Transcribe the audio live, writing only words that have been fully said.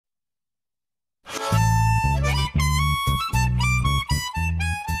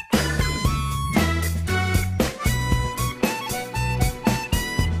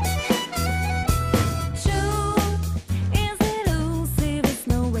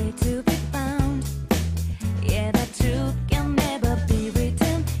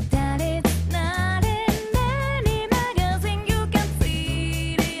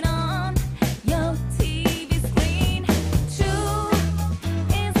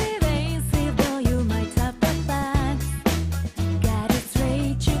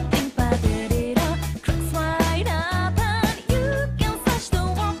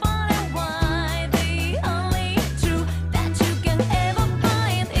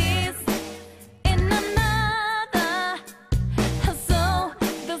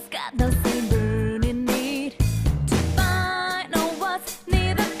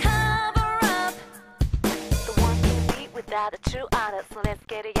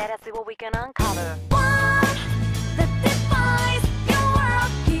Yeah, let's see what we can uncover. One that defies your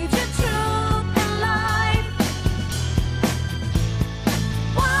world, gives you truth and life.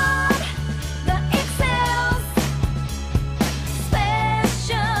 One that excels,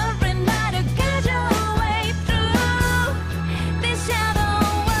 special in how to guide your way through this shadow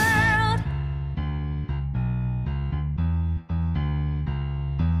world.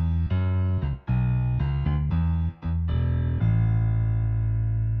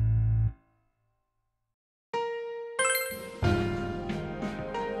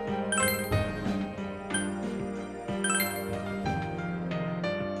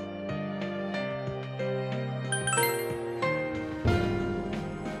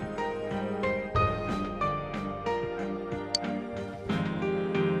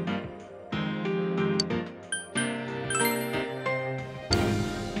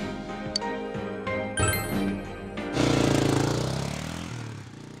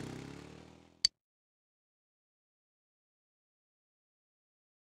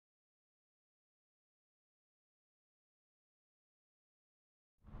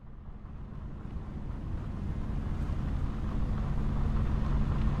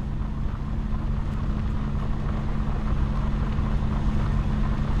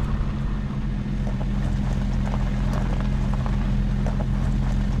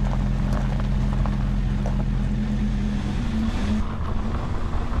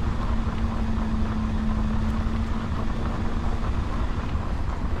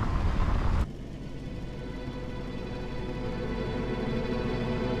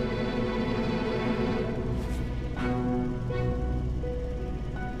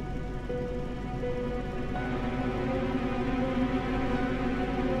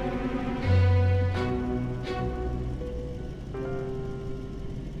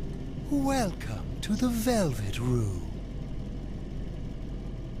 Welcome to the Velvet Room.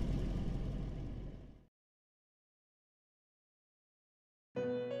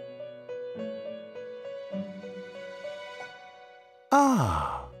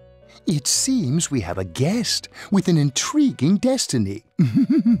 Ah, it seems we have a guest with an intriguing destiny.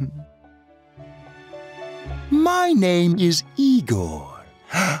 My name is Igor.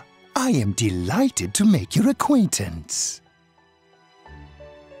 I am delighted to make your acquaintance.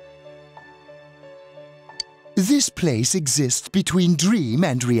 This place exists between dream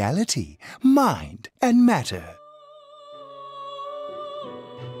and reality, mind and matter.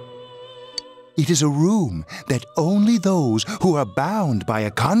 It is a room that only those who are bound by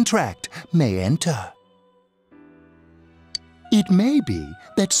a contract may enter. It may be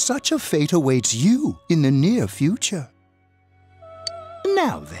that such a fate awaits you in the near future.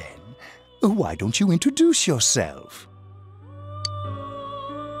 Now then, why don't you introduce yourself?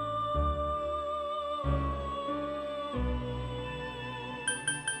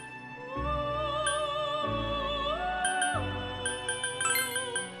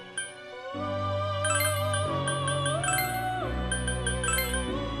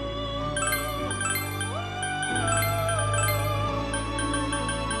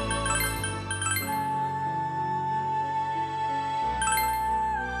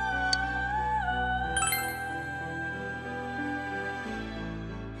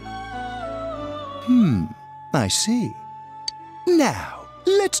 I see. Now,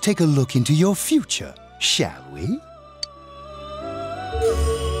 let's take a look into your future, shall we?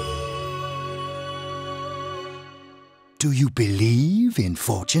 Do you believe in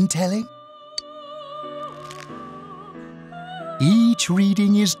fortune-telling? Each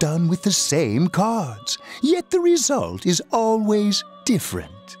reading is done with the same cards, yet the result is always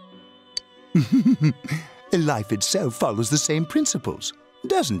different. Life itself follows the same principles,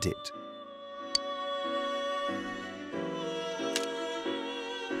 doesn't it?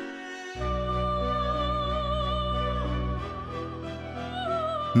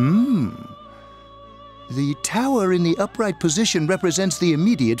 The tower in the upright position represents the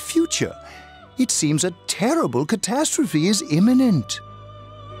immediate future. It seems a terrible catastrophe is imminent.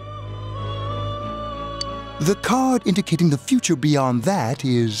 The card indicating the future beyond that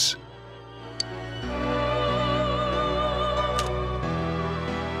is...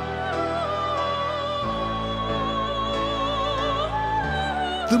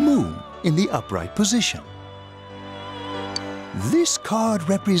 the moon in the upright position. This card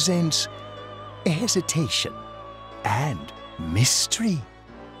represents hesitation and mystery.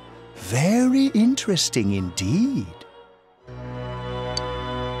 Very interesting indeed.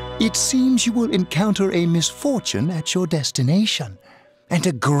 It seems you will encounter a misfortune at your destination, and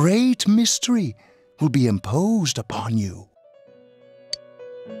a great mystery will be imposed upon you.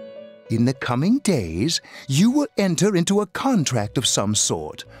 In the coming days, you will enter into a contract of some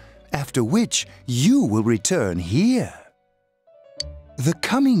sort, after which you will return here. The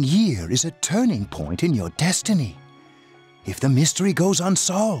coming year is a turning point in your destiny. If the mystery goes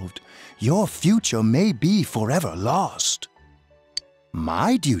unsolved, your future may be forever lost.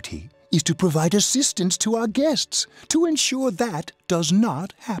 My duty is to provide assistance to our guests to ensure that does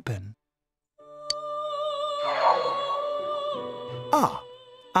not happen. Ah,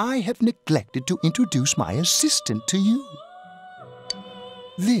 I have neglected to introduce my assistant to you.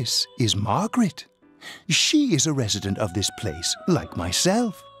 This is Margaret. She is a resident of this place, like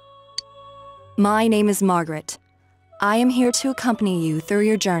myself. My name is Margaret. I am here to accompany you through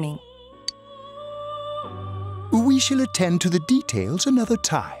your journey. We shall attend to the details another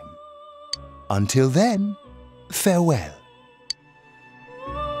time. Until then, farewell.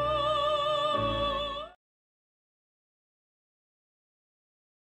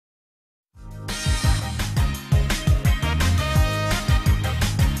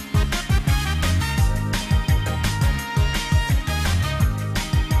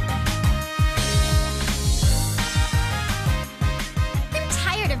 I'm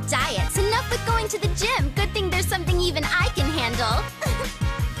tired of diets. Enough with going to the gym. Good thing there's something even I can handle.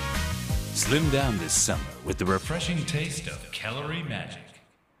 Slim down this summer with the refreshing taste of calorie magic.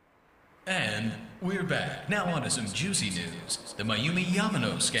 And we're back. Now on to some juicy news. The Mayumi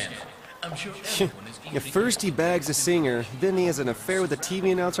Yamano scandal. I'm sure everyone is eager Yeah, first he bags a singer, then he has an affair with a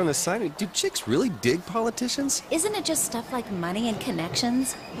TV announcer on the side. Do chicks really dig politicians? Isn't it just stuff like money and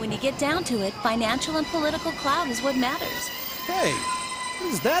connections? When you get down to it, financial and political clout is what matters. Hey,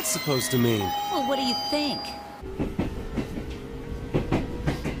 what is that supposed to mean? Well, what do you think?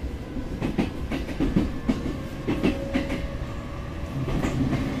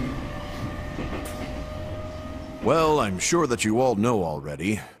 Well, I'm sure that you all know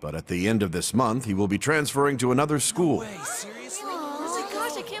already, but at the end of this month, he will be transferring to another school. Oh my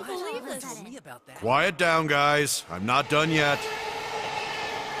gosh, I can't believe this. Quiet down, guys. I'm not done yet.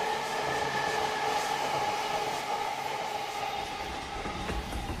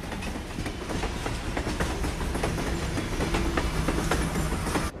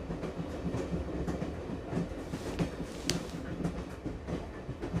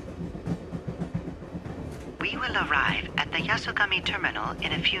 We will arrive at the Yasogami terminal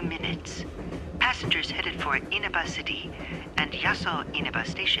in a few minutes. Passengers headed for Inaba City and Yaso Inaba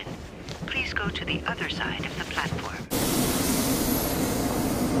Station, please go to the other side of the platform.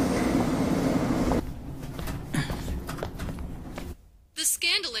 The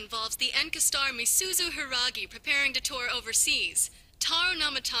scandal involves the Enka star Misuzu Hiragi preparing to tour overseas. Taro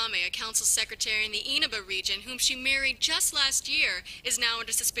Namatame, a council secretary in the Inaba region, whom she married just last year, is now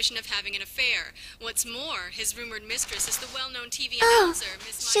under suspicion of having an affair. What's more, his rumored mistress is the well-known TV announcer,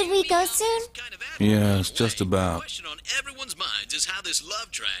 Miss Should we go soon? Yes, just about. The question on everyone's minds is how this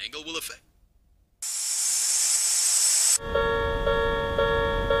love triangle will affect.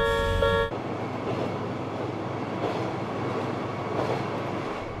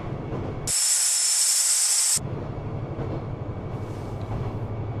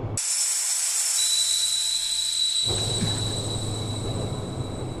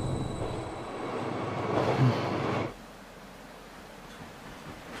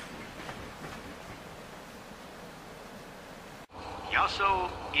 Yaso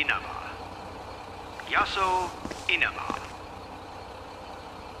Inaba. Yaso Inaba.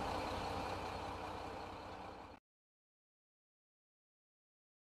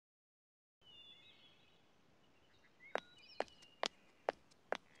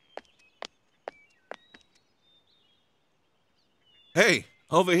 Hey,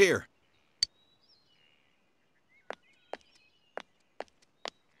 over here.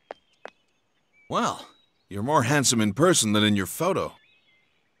 Well, you're more handsome in person than in your photo.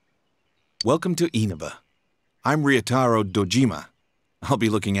 Welcome to Inaba. I'm Ryotaro Dojima. I'll be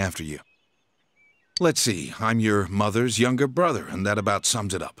looking after you. Let's see, I'm your mother's younger brother, and that about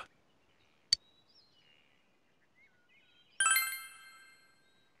sums it up.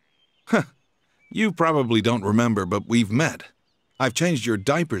 Huh. You probably don't remember, but we've met. I've changed your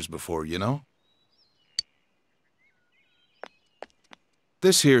diapers before, you know?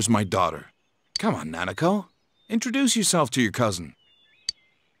 This here's my daughter. Come on, Nanako. Introduce yourself to your cousin.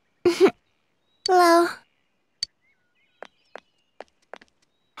 Hello.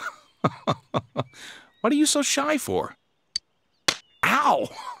 What are you so shy for? Ow!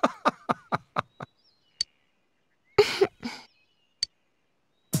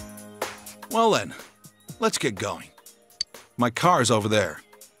 Well then, let's get going. My car's over there.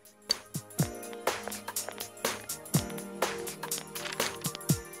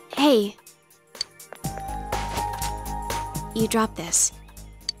 Hey. You dropped this.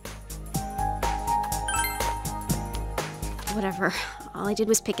 Whatever. All I did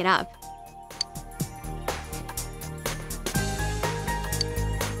was pick it up.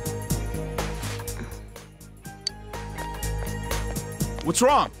 What's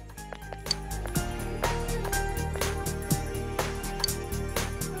wrong?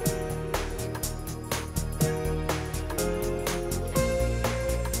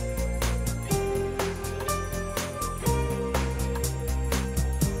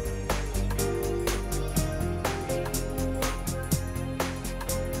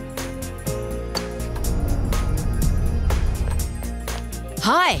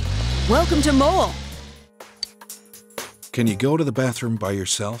 Hi, welcome to Mole. Can you go to the bathroom by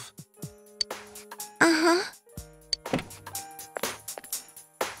yourself? Uh-huh.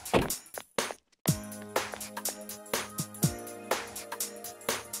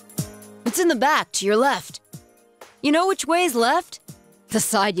 It's in the back, to your left. You know which way's left? The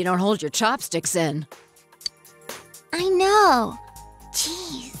side you don't hold your chopsticks in. I know.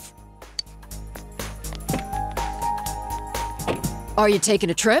 Jeez. Are you taking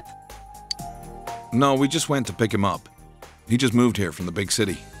a trip? No, we just went to pick him up. He just moved here from the big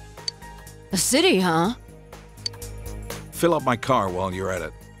city. A city, huh? Fill up my car while you're at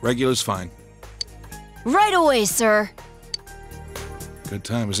it. Regular's fine. Right away, sir. Good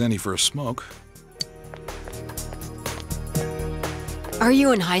time as any for a smoke. Are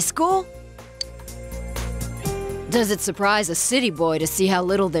you in high school? Does it surprise a city boy to see how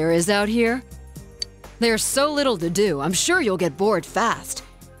little there is out here? There's so little to do, I'm sure you'll get bored fast.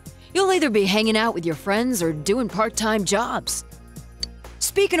 You'll either be hanging out with your friends or doing part-time jobs.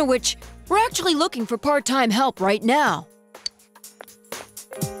 Speaking of which, we're actually looking for part-time help right now.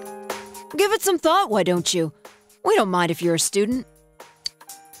 Give it some thought, why don't you? We don't mind if you're a student.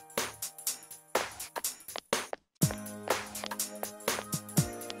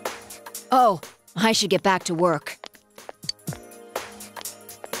 Oh, I should get back to work.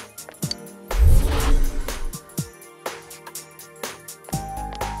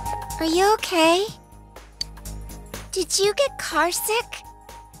 Are you okay? Did you get carsick?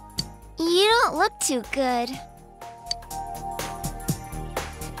 You don't look too good.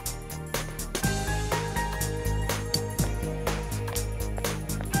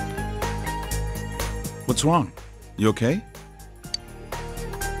 What's wrong? You okay?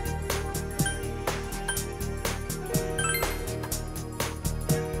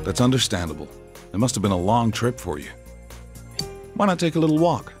 That's understandable. It must have been a long trip for you. Why not take a little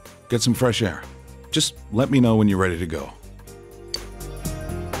walk? Get some fresh air. Just let me know when you're ready to go.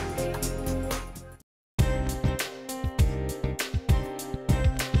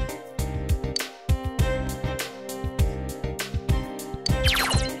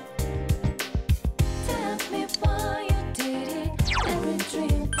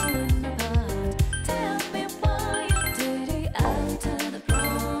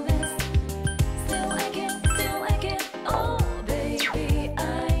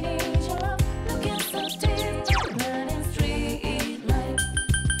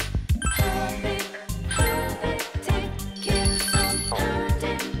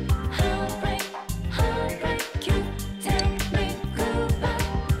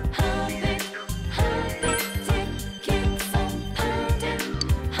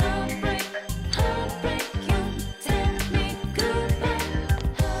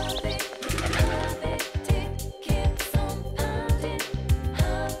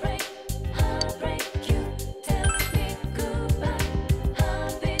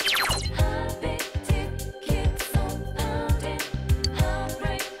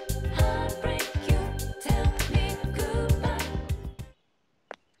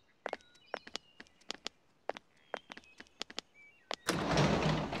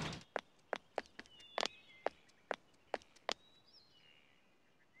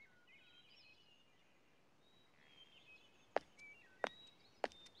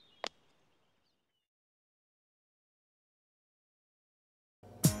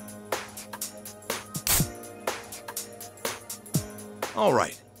 All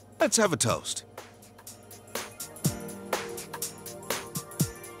right, let's have a toast.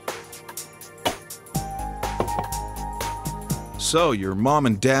 So, your mom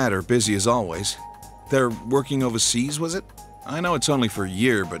and dad are busy as always. They're working overseas, was it? I know it's only for a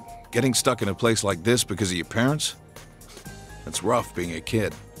year, but getting stuck in a place like this because of your parents? It's rough being a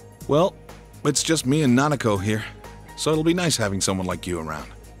kid. Well, it's just me and Nanako here, so it'll be nice having someone like you around.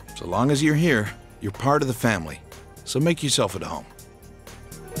 So long as you're here, you're part of the family, so make yourself at home.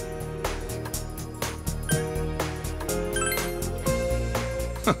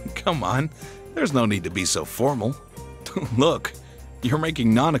 Come on, there's no need to be so formal. Look, you're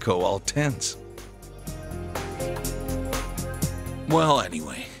making Nanako all tense. Well,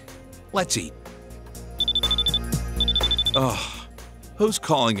 anyway, let's eat. Oh, who's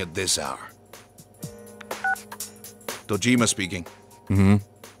calling at this hour? Dojima speaking. Mm-hmm.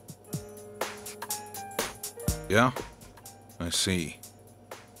 Yeah? I see.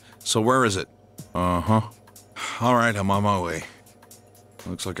 So where is it? Uh-huh. All right, I'm on my way.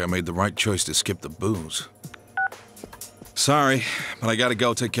 Looks like I made the right choice to skip the booze. Sorry, but I gotta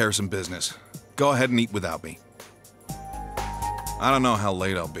go take care of some business. Go ahead and eat without me. I don't know how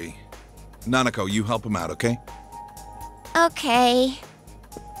late I'll be. Nanako, you help him out, okay? Okay.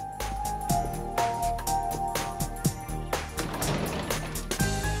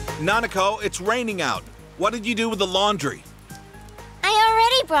 Nanako, it's raining out. What did you do with the laundry? I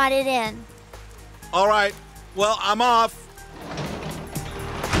already brought it in. All right, well, I'm off.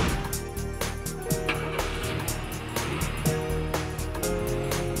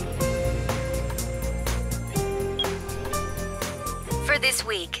 For this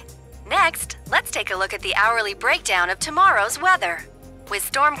week. Next, let's take a look at the hourly breakdown of tomorrow's weather. With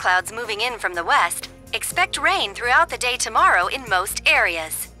storm clouds moving in from the west, expect rain throughout the day tomorrow in most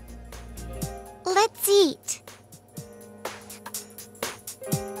areas. Let's eat.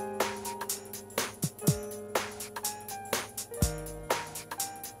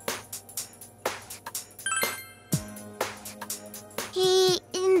 He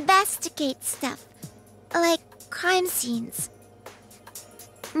investigates stuff, like crime scenes.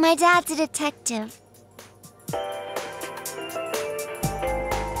 My dad's a detective.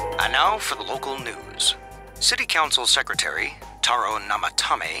 And now for the local news. City Council Secretary Taro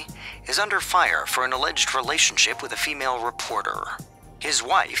Namatame is under fire for an alleged relationship with a female reporter. His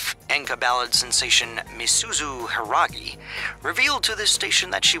wife, Enka ballad sensation Misuzu Hiragi, revealed to this station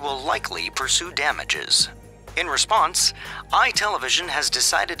that she will likely pursue damages. In response, iTelevision has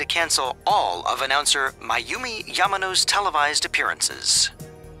decided to cancel all of announcer Mayumi Yamano's televised appearances.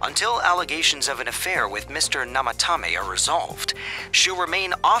 Until allegations of an affair with Mr. Namatame are resolved, she'll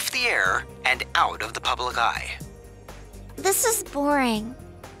remain off the air and out of the public eye. This is boring.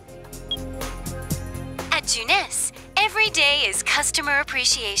 At Junes, every day is Customer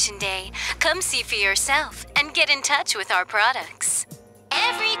Appreciation Day. Come see for yourself and get in touch with our products.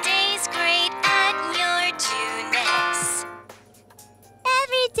 Every day's great at your Junes.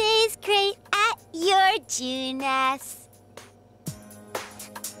 Every day's great at your Junes.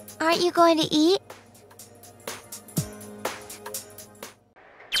 Aren't you going to eat?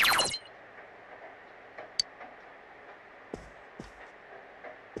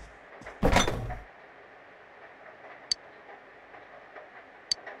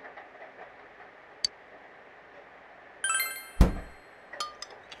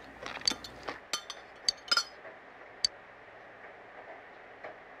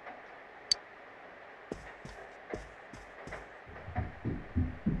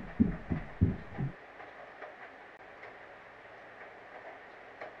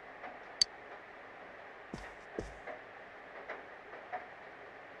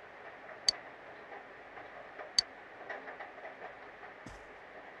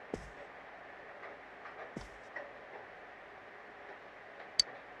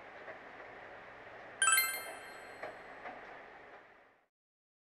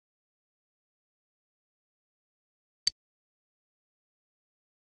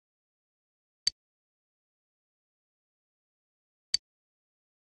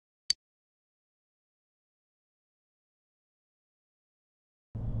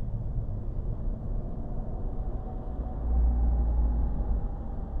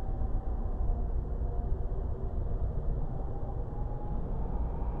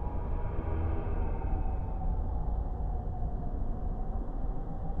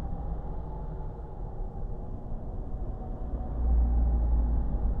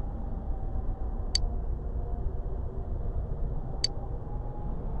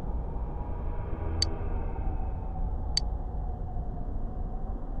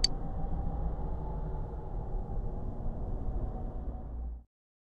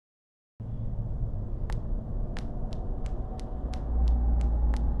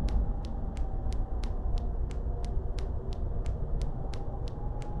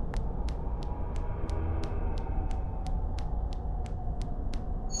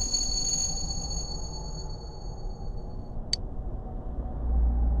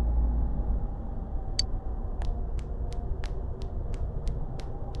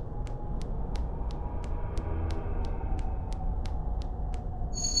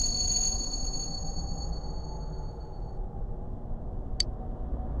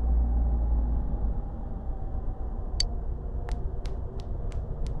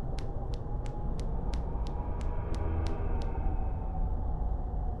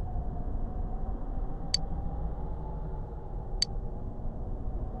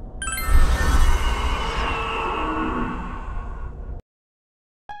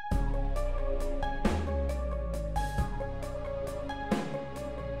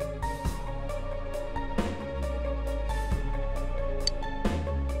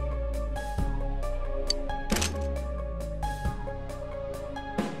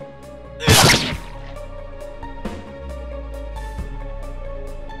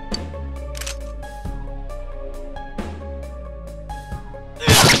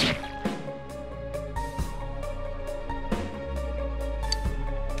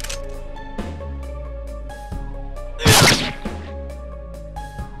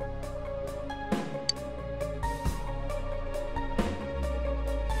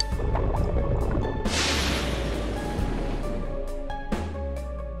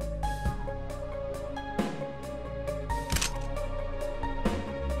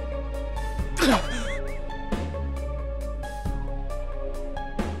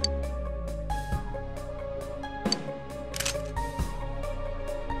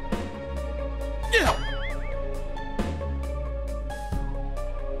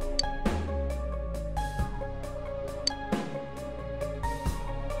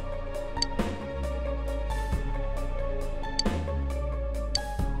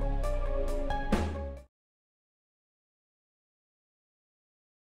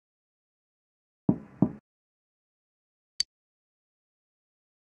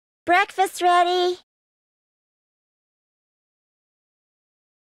 Breakfast ready.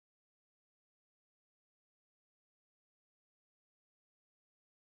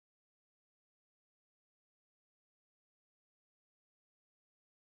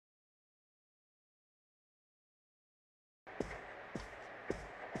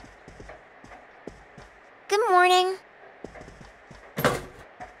 Good morning.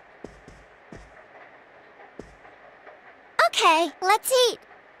 Okay, let's eat.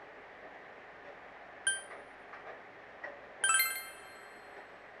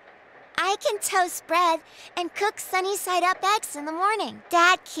 I can toast bread and cook sunny-side-up eggs in the morning.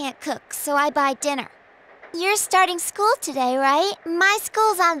 Dad can't cook, so I buy dinner. You're starting school today, right? My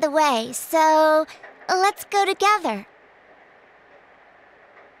school's on the way, so let's go together.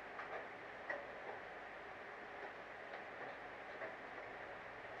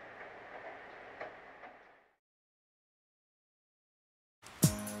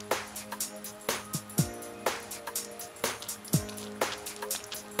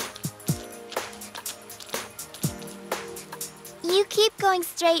 You keep going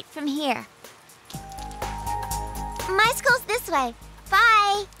straight from here. My school's this way.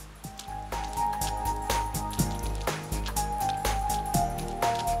 Bye!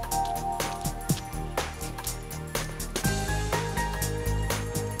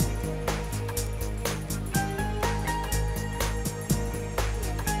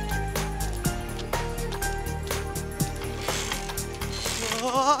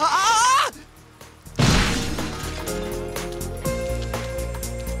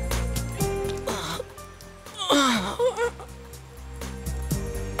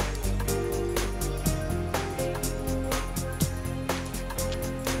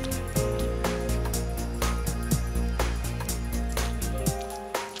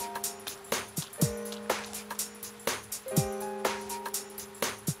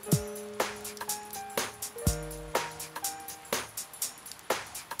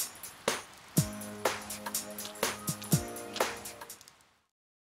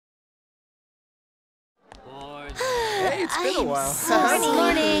 Hey, it's been a while.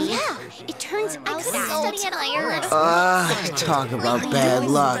 Morning. Yeah, it turns out I'm studying iron. Talk about bad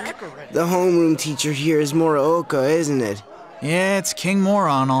luck. The homeroom teacher here is Morooka, isn't it? Yeah, it's King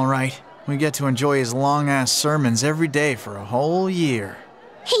Moron, all right. We get to enjoy his long-ass sermons every day for a whole year.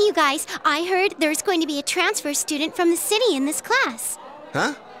 Hey, you guys, I heard there's going to be a transfer student from the city in this class.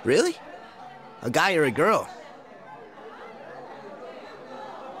 Huh? Really? A guy or a girl?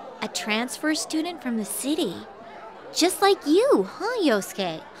 A transfer student from the city. Just like you, huh,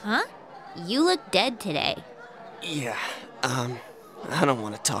 Yosuke? Huh? You look dead today. Yeah, I don't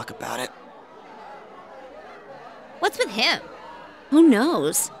want to talk about it. What's with him? Who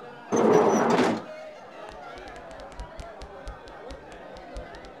knows? All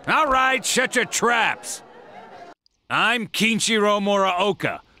right, shut your traps. I'm Kinshiro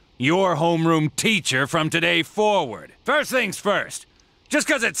Muraoka, your homeroom teacher from today forward. First things first, just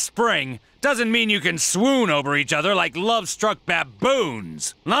 'cause it's spring doesn't mean you can swoon over each other like love-struck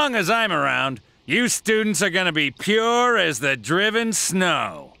baboons. Long as I'm around, you students are gonna be pure as the driven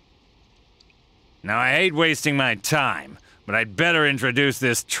snow. Now, I hate wasting my time, but I'd better introduce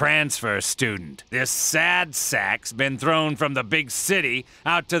this transfer student. This sad sack's been thrown from the big city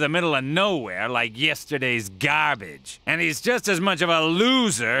out to the middle of nowhere like yesterday's garbage. And he's just as much of a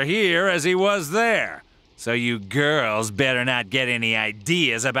loser here as he was there. So you girls better not get any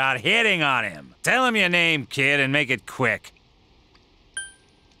ideas about hitting on him. Tell him your name, kid, and make it quick.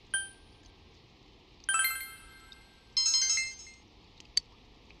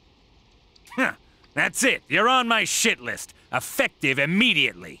 Huh, that's it. You're on my shit list. Effective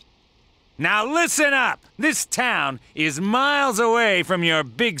immediately. Now listen up. This town is miles away from your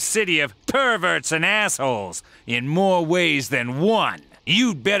big city of perverts and assholes in more ways than one.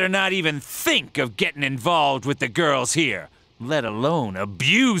 You'd better not even think of getting involved with the girls here, let alone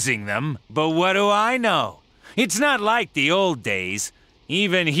abusing them. But what do I know? It's not like the old days.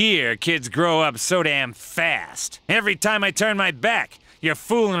 Even here, kids grow up so damn fast. Every time I turn my back, you're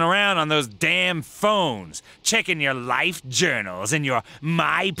fooling around on those damn phones, checking your life journals and your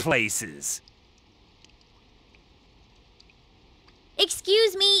My Places.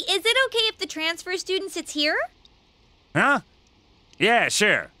 Excuse me, is it okay if the transfer student sits here? Huh? Yeah,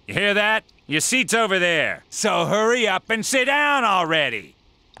 sure. You hear that? Your seat's over there. So hurry up and sit down already.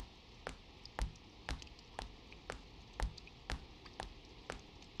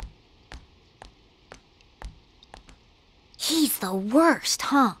 He's the worst,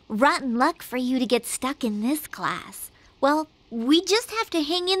 huh? Rotten luck for you to get stuck in this class. Well, we just have to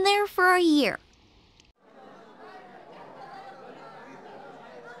hang in there for a year.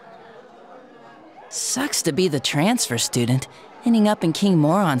 Sucks to be the transfer student, ending up in King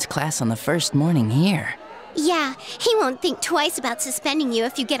Moron's class on the first morning here. Yeah, he won't think twice about suspending you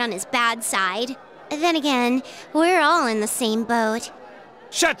if you get on his bad side. Then again, we're all in the same boat.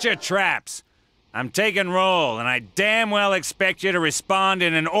 Shut your traps! I'm taking roll, and I damn well expect you to respond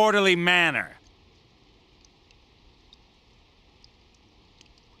in an orderly manner.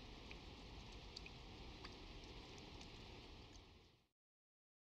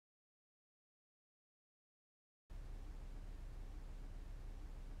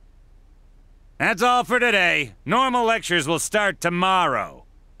 That's all for today. Normal lectures will start tomorrow.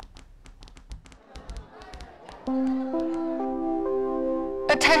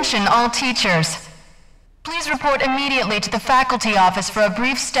 Attention all teachers. Please report immediately to the faculty office for a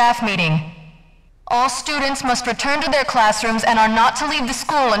brief staff meeting. All students must return to their classrooms and are not to leave the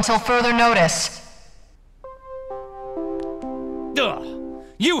school until further notice. Ugh.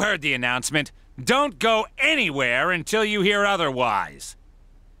 You heard the announcement. Don't go anywhere until you hear otherwise.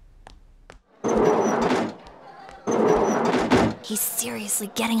 He's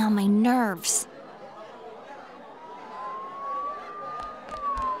seriously getting on my nerves.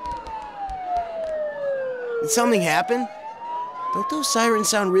 Did something happen? Don't those sirens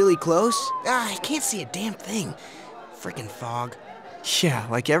sound really close? I can't see a damn thing. Frickin' fog. Yeah,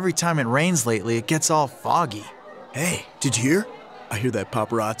 like every time it rains lately, it gets all foggy. Hey, did you hear? I hear that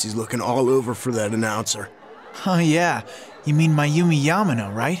paparazzi's looking all over for that announcer. Oh yeah, you mean Mayumi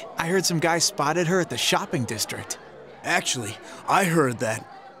Yamano, right? I heard some guy spotted her at the shopping district. Actually, I heard that.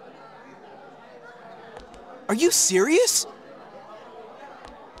 Are you serious?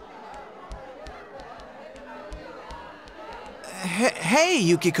 Hey,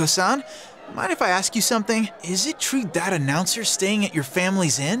 Yukiko-san. Mind if I ask you something? Is it true that announcer's staying at your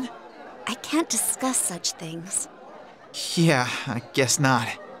family's inn? I can't discuss such things. Yeah, I guess not.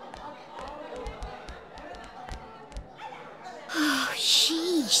 Oh,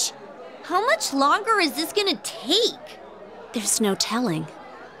 sheesh. How much longer is this gonna take? There's no telling.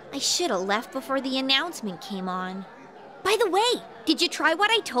 I should have left before the announcement came on. By the way, did you try what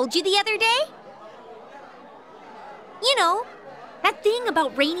I told you the other day? You know, that thing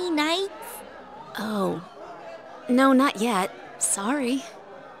about rainy nights? Oh. No, not yet. Sorry.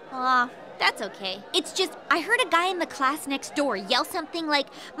 Aw, that's okay. It's just, I heard a guy in the class next door yell something like,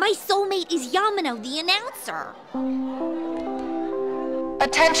 "My soulmate is Yamano, the announcer."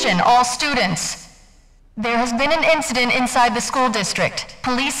 Attention, all students. There has been an incident inside the school district.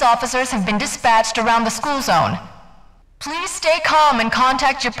 Police officers have been dispatched around the school zone. Please stay calm and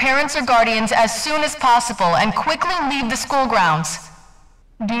contact your parents or guardians as soon as possible and quickly leave the school grounds.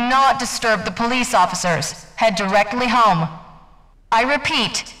 Do not disturb the police officers. Head directly home. I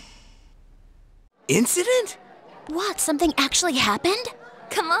repeat. Incident? What, something actually happened?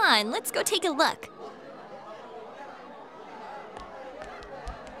 Come on, let's go take a look.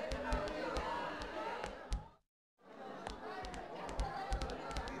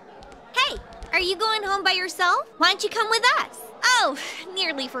 Hey, are you going home by yourself? Why don't you come with us? Oh,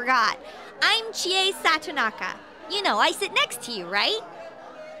 nearly forgot. I'm Chie Satonaka. You know, I sit next to you, right?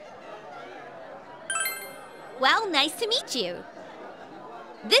 Well, nice to meet you.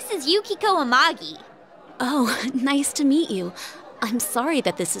 This is Yukiko Amagi. Oh, nice to meet you. I'm sorry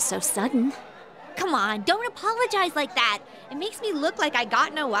that this is so sudden. Come on, don't apologize like that. It makes me look like I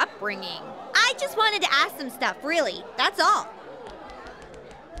got no upbringing. I just wanted to ask some stuff, really. That's all.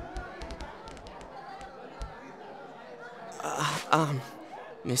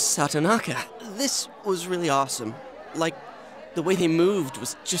 Miss Satonaka, this was really awesome. Like, the way they moved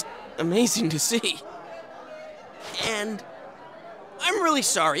was just amazing to see. And I'm really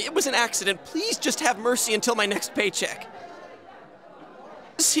sorry. It was an accident. Please just have mercy until my next paycheck.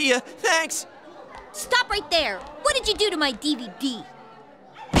 See ya. Thanks. Stop right there. What did you do to my DVD?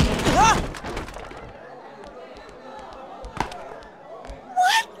 Ah!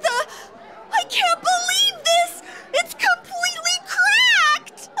 What the? I can't believe this! It's completely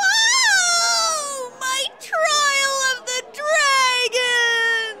cracked! Oh! My trial of the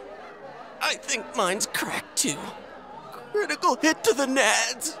dragon! I think mine's cracked too. Critical hit to the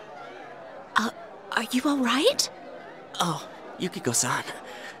nads. Are you all right? Oh, Yukiko-san.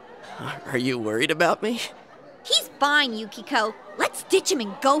 Are you worried about me? He's fine, Yukiko. Let's ditch him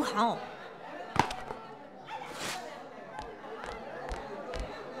and go home.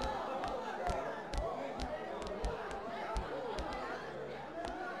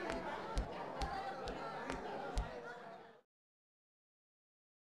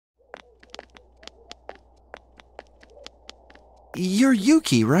 You're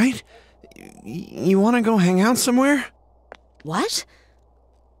Yuki, right? You want to go hang out somewhere? What?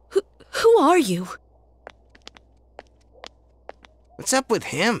 Who are you? What's up with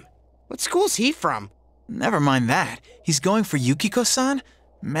him? What school's he from? Never mind that. He's going for Yukiko-san?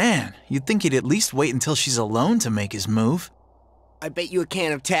 Man, you'd think he'd at least wait until she's alone to make his move. I bet you a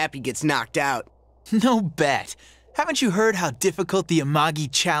can of tappy gets knocked out. No bet. Haven't you heard how difficult the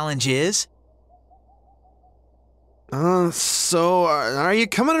Amagi challenge is? So are you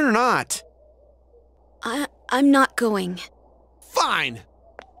coming or not? I'm not going. Fine.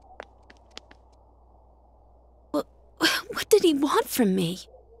 What did he want from me?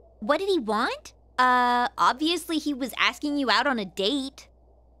 What did he want? Obviously he was asking you out on a date.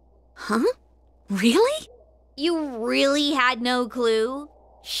 Huh? Really? You really had no clue?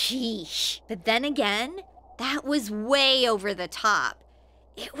 Sheesh. But then again, that was way over the top.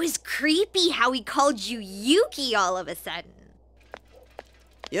 It was creepy how he called you Yuki all of a sudden.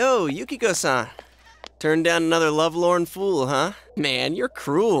 Yo, Yukiko-san. Turned down another lovelorn fool, huh? Man, you're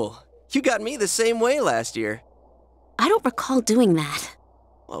cruel. You got me the same way last year. I don't recall doing that.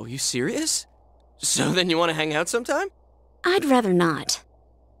 Oh, you serious? So then you want to hang out sometime? I'd rather not.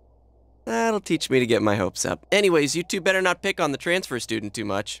 That'll teach me to get my hopes up. Anyways, you two better not pick on the transfer student too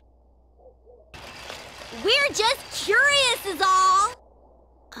much. We're just curious is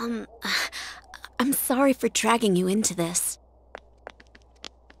all. I'm sorry for dragging you into this.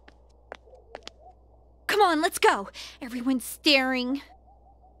 Come on, let's go. Everyone's staring.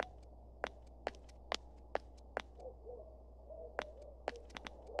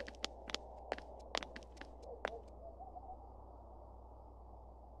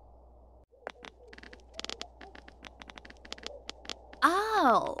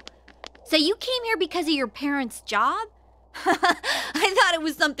 Oh, so you came here because of your parents' job? I thought it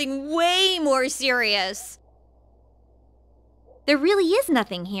was something way more serious. There really is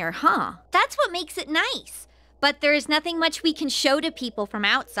nothing here, huh? That's what makes it nice. But there's nothing much we can show to people from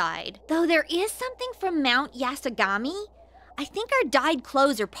outside. Though there is something from Mount Yasogami. I think our dyed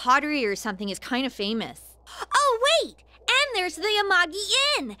clothes or pottery or something is kind of famous. Oh, wait! And there's the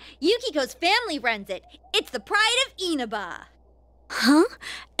Amagi Inn. Yukiko's family runs it. It's the pride of Inaba. Huh?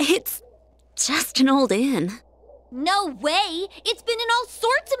 It's just an old inn. No way! It's been in all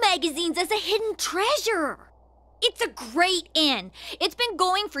sorts of magazines as a hidden treasure. It's a great inn. It's been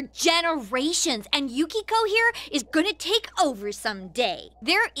going for generations, and Yukiko here is gonna take over someday.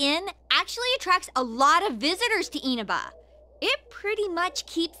 Their inn actually attracts a lot of visitors to Inaba. It pretty much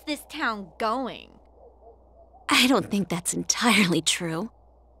keeps this town going. I don't think that's entirely true.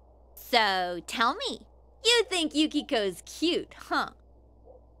 So, tell me, you think Yukiko's cute, huh?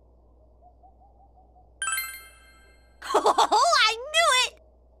 Oh, I knew it!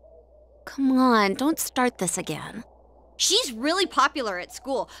 Come on, don't start this again. She's really popular at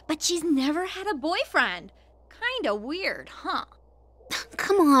school, but she's never had a boyfriend. Kinda weird, huh?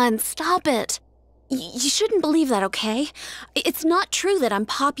 Come on, stop it. You shouldn't believe that, okay? It's not true that I'm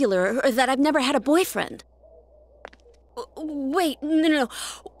popular or that I've never had a boyfriend. Wait, no.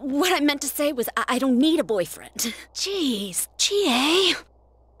 What I meant to say was I don't need a boyfriend. Jeez, Chie.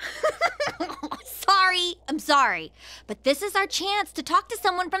 I'm sorry. But this is our chance to talk to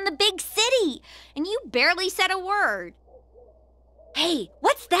someone from the big city. And you barely said a word. Hey,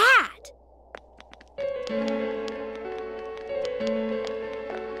 what's that?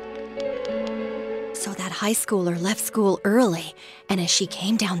 So that high schooler left school early, and as she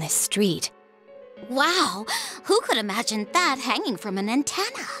came down this street... Wow, who could imagine that hanging from an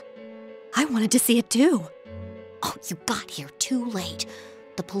antenna? I wanted to see it too. Oh, you got here too late.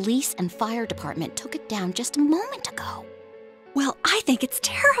 The police and fire department took it down just a moment ago. Well, I think it's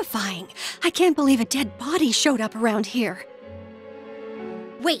terrifying. I can't believe a dead body showed up around here.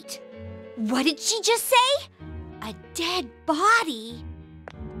 Wait, what did she just say? A dead body?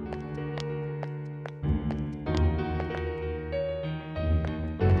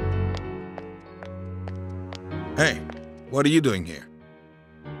 Hey, what are you doing here?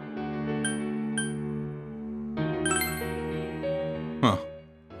 Huh.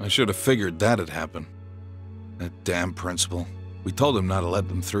 I should have figured that'd happen. That damn principal. We told him not to let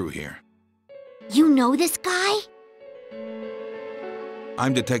them through here. You know this guy?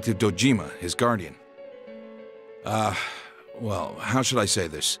 I'm Detective Dojima, his guardian. Well, how should I say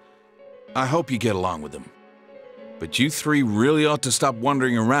this? I hope you get along with him. But you three really ought to stop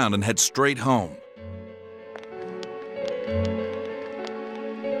wandering around and head straight home.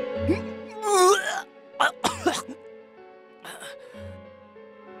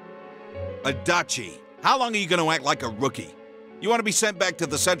 Adachi, how long are you going to act like a rookie? You want to be sent back to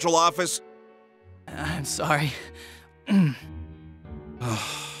the central office? I'm sorry.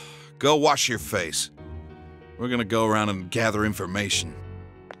 Go wash your face. We're going to go around and gather information.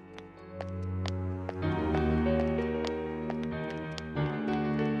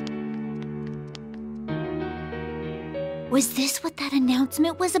 Was this what that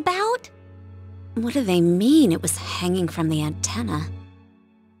announcement was about? What do they mean it was hanging from the antenna?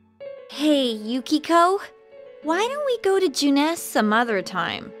 Hey, Yukiko, why don't we go to Junes some other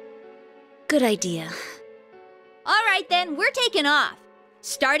time? Good idea. All right then, we're taking off.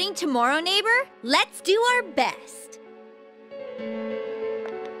 Starting tomorrow, neighbor, let's do our best.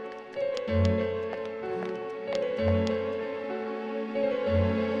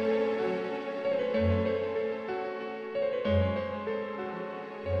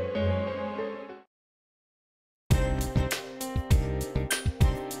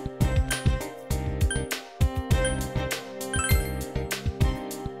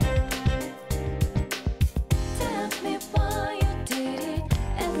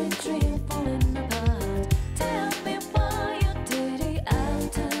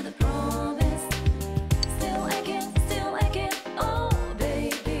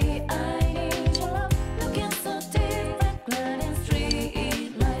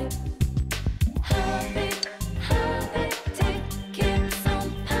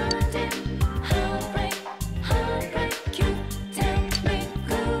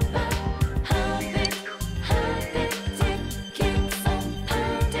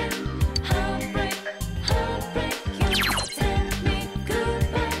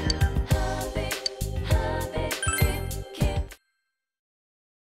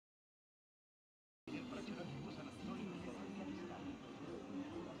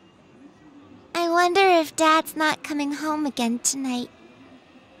 I wonder if Dad's not coming home again tonight.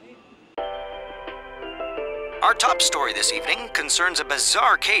 Our top story this evening concerns a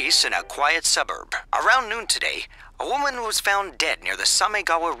bizarre case in a quiet suburb. Around noon today, a woman was found dead near the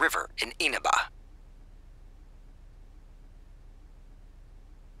Samegawa River in Inaba.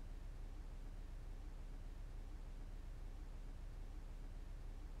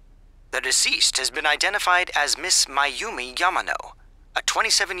 The deceased has been identified as Miss Mayumi Yamano, a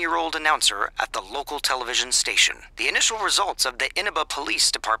 27-year-old announcer at the local television station. The initial results of the Inaba Police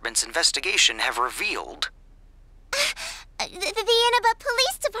Department's investigation have revealed... The Inaba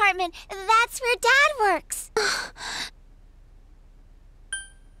Police Department! That's where Dad works!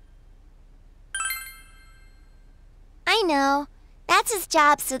 I know. That's his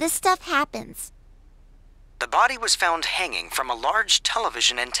job, so this stuff happens. The body was found hanging from a large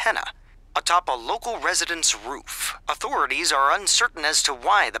television antenna atop a local resident's roof. Authorities are uncertain as to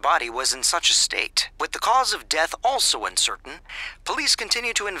why the body was in such a state. With the cause of death also uncertain, police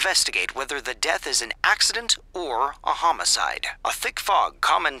continue to investigate whether the death is an accident or a homicide. A thick fog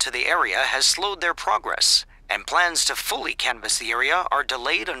common to the area has slowed their progress, and plans to fully canvass the area are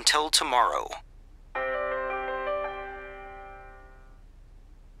delayed until tomorrow.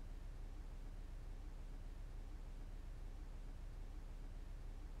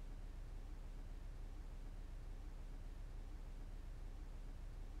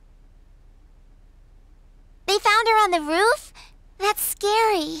 They found her on the roof? That's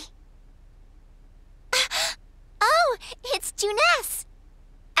scary. Oh, it's Junes.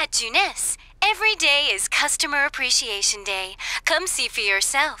 At Junes, every day is Customer Appreciation Day. Come see for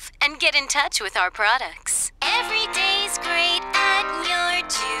yourself and get in touch with our products. Every day's great at your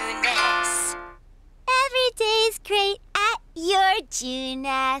Junes. Every day's great at your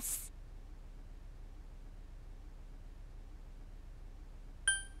Junes.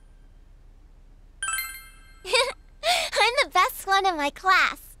 I'm the best one in my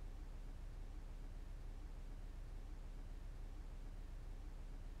class.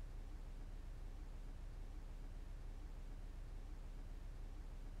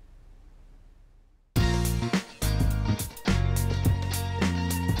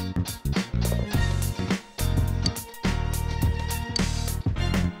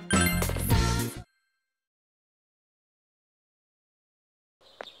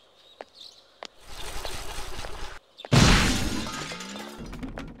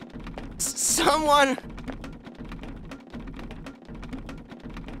 Someone...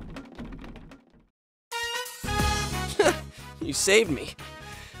 You saved me.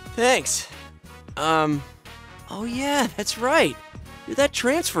 Thanks. Oh yeah, that's right. You're that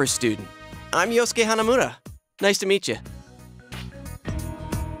transfer student. I'm Yosuke Hanamura. Nice to meet you.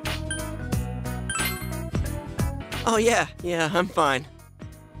 Oh yeah, I'm fine.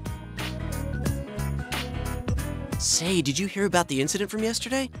 Say, did you hear about the incident from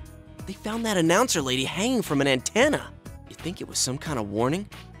yesterday? They found that announcer lady hanging from an antenna. You think it was some kind of warning?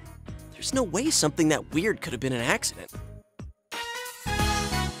 There's no way something that weird could have been an accident.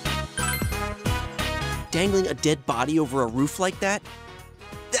 Dangling a dead body over a roof like that?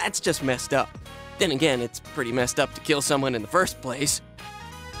 That's just messed up. Then again, it's pretty messed up to kill someone in the first place.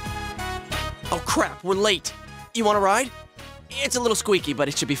 Oh crap, we're late. You want a ride? It's a little squeaky, but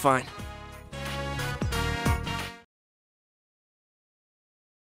it should be fine.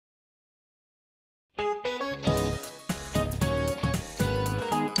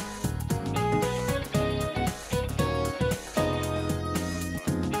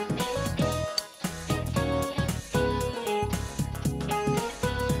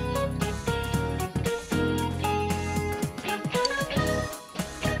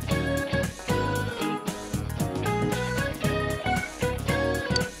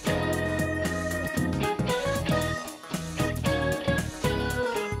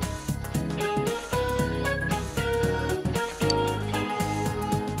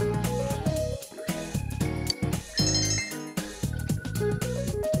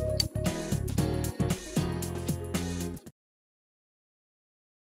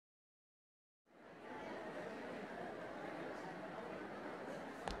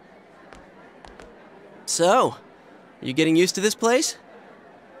 So, are you getting used to this place?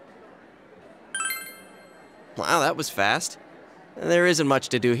 Wow, that was fast. There isn't much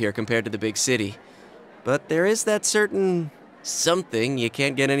to do here compared to the big city. But there is that certain something you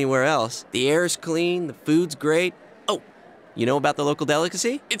can't get anywhere else. The air's clean, the food's great. Oh, you know about the local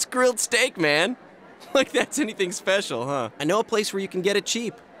delicacy? It's grilled steak, man. Like that's anything special, huh? I know a place where you can get it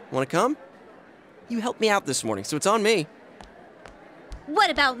cheap. Wanna come? You helped me out this morning, so it's on me. What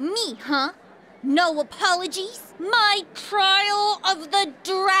about me, huh? No apologies? My trial of the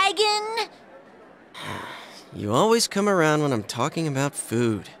dragon? You always come around when I'm talking about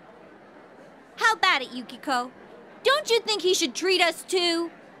food. How about it, Yukiko? Don't you think he should treat us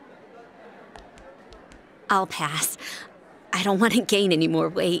too? I'll pass. I don't want to gain any more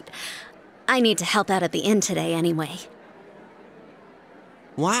weight. I need to help out at the inn today anyway.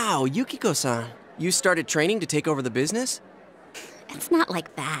 Wow, Yukiko-san. You started training to take over the business? It's not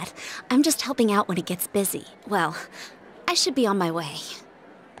like that. I'm just helping out when it gets busy. Well, I should be on my way.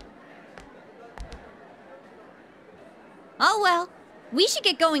 Oh well, we should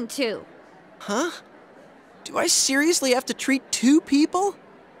get going too. Huh? Do I seriously have to treat 2 people?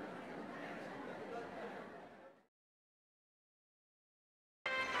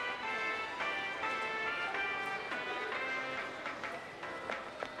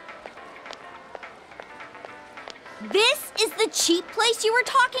 This is the cheap place you were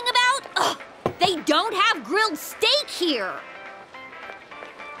talking about? Ugh, they don't have grilled steak here.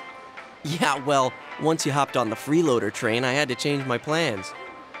 Yeah, well, once you hopped on the freeloader train, I had to change my plans.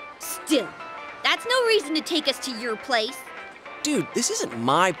 Still, that's no reason to take us to your place. Dude, this isn't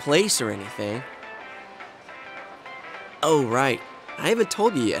my place or anything. Oh, right. I haven't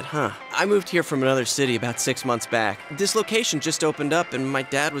told you yet, huh? I moved here from another city about 6 months back. This location just opened up and my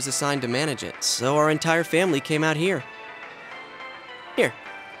dad was assigned to manage it, so our entire family came out here. Here,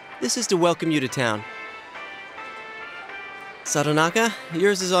 this is to welcome you to town. Satonaka,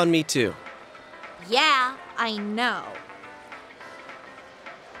 yours is on me too. Yeah, I know.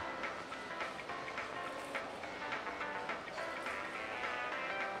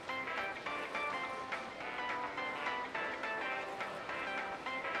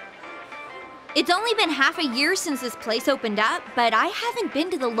 It's only been half a year since this place opened up, but I haven't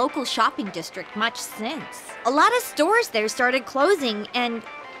been to the local shopping district much since. A lot of stores there started closing and...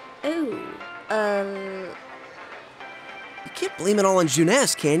 You can't blame it all on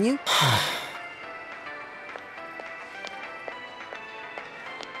Juness, can you?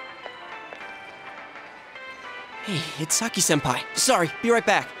 Hey, it's Saki-senpai. Sorry, be right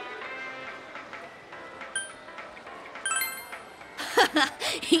back.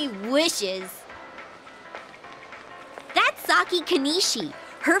 He wishes. That's Saki Kanishi.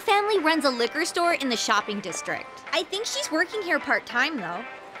 Her family runs a liquor store in the shopping district. I think she's working here part-time, though.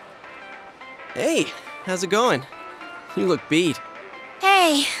 Hey, how's it going? You look beat.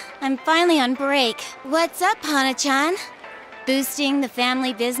 Hey, I'm finally on break. What's up, Hana-chan? Boosting the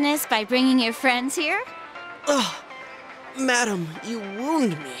family business by bringing your friends here? Oh, madam, you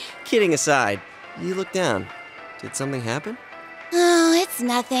wound me. Kidding aside, you look down. Did something happen? Oh, it's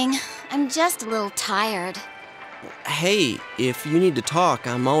nothing. I'm just a little tired. Hey, if you need to talk,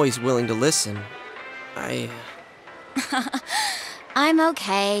 I'm always willing to listen. I'm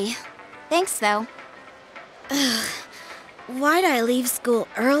okay. Thanks, though. Ugh. Why'd I leave school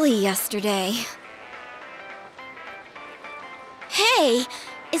early yesterday? Hey,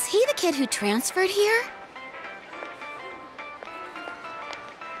 is he the kid who transferred here?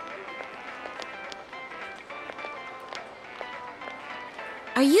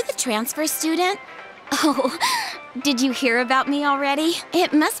 Are you the transfer student? Oh, did you hear about me already?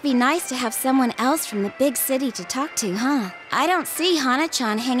 It must be nice to have someone else from the big city to talk to, huh? I don't see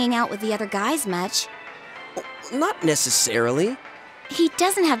Hana-chan hanging out with the other guys much. Not necessarily. He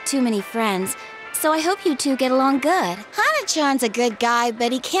doesn't have too many friends, so I hope you two get along good. Hana-chan's a good guy,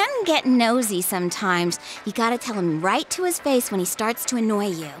 but he can get nosy sometimes. You gotta tell him right to his face when he starts to annoy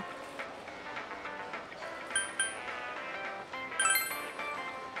you.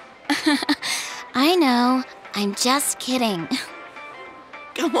 I know. I'm just kidding.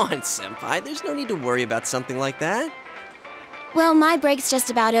 Come on, Senpai. There's no need to worry about something like that. Well, my break's just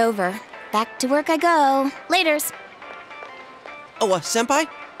about over. Back to work I go. Laters. Oh, Senpai?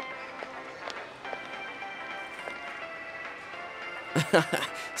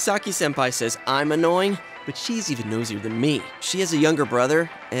 Saki Senpai says I'm annoying, but she's even nosier than me. She has a younger brother,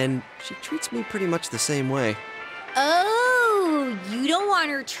 and she treats me pretty much the same way. Oh, you don't want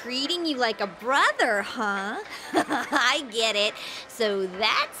her treating you like a brother, huh? I get it. So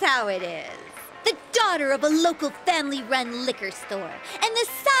that's how it is. The daughter of a local family-run liquor store, and the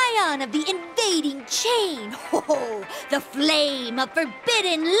scion of the invading chain. Oh, the flame of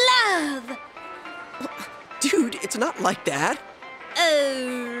forbidden love. Dude, it's not like that.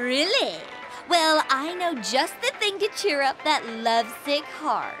 Oh, really? Well, I know just the thing to cheer up that lovesick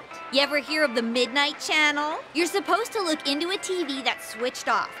heart. You ever hear of the Midnight Channel? You're supposed to look into a TV that's switched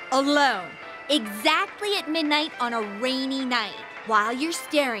off, alone, exactly at midnight on a rainy night. While you're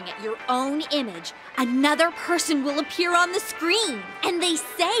staring at your own image, another person will appear on the screen, and they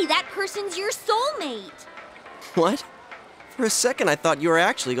say that person's your soulmate. What? For a second, I thought you were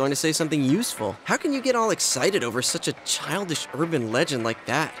actually going to say something useful. How can you get all excited over such a childish urban legend like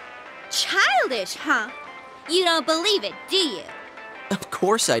that? Childish, huh? You don't believe it, do you? Of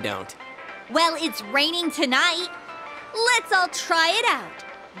course I don't. Well, it's raining tonight. Let's all try it out.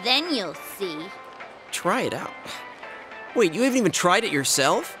 Then you'll see. Try it out? Wait, you haven't even tried it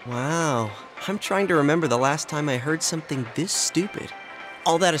yourself? Wow. I'm trying to remember the last time I heard something this stupid.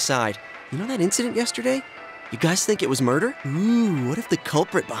 All that aside, you know that incident yesterday? You guys think it was murder? Ooh, what if the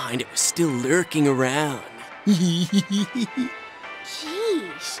culprit behind it was still lurking around? Sheesh.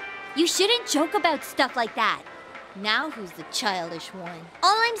 You shouldn't joke about stuff like that. Now who's the childish one?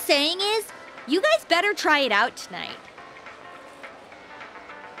 All I'm saying is, you guys better try it out tonight.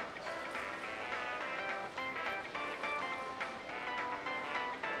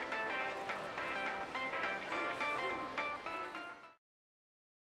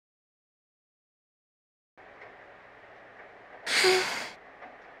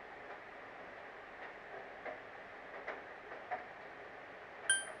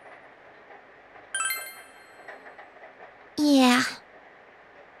 Yeah.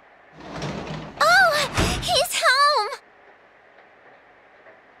 Oh, he's home!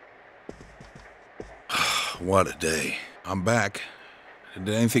 What a day. I'm back. Did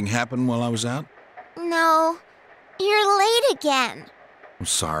anything happen while I was out? No, you're late again. I'm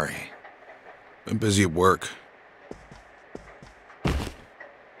sorry. Been busy at work.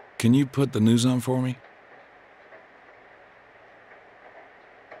 Can you put the news on for me?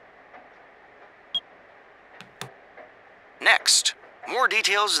 Next, more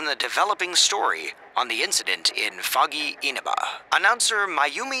details in the developing story on the incident in foggy Inaba. Announcer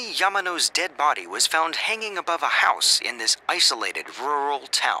Mayumi Yamano's dead body was found hanging above a house in this isolated rural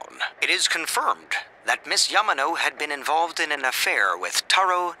town. It is confirmed that Miss Yamano had been involved in an affair with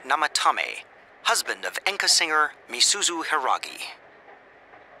Taro Namatame, husband of enka singer Misuzu Hiragi.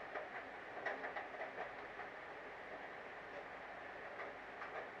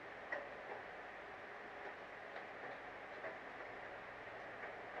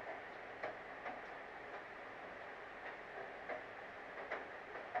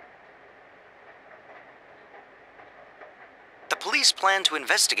 Police plan to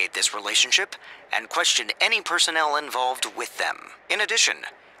investigate this relationship and question any personnel involved with them. In addition,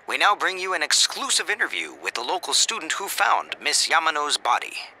 we now bring you an exclusive interview with the local student who found Miss Yamano's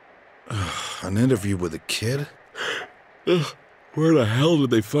body. An interview with a kid? Where the hell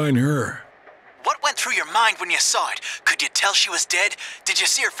did they find her? What went through your mind when you saw it? Could you tell she was dead? Did you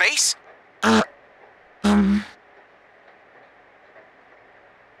see her face?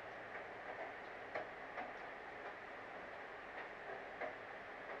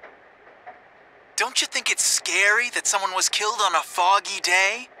 Don't you think it's scary that someone was killed on a foggy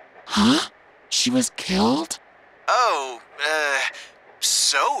day? Huh? She was killed? Oh,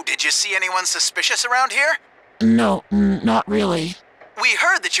 so did you see anyone suspicious around here? No, not really. We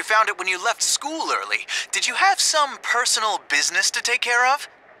heard that you found it when you left school early. Did you have some personal business to take care of?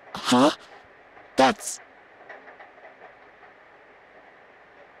 Huh? That's...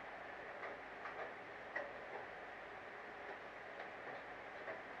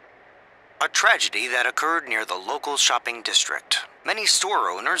 A tragedy that occurred near the local shopping district. Many store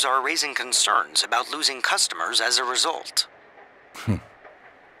owners are raising concerns about losing customers as a result.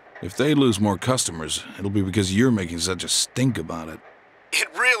 If they lose more customers, it'll be because you're making such a stink about it. It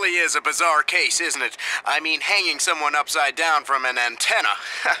really is a bizarre case, isn't it? I mean, hanging someone upside down from an antenna.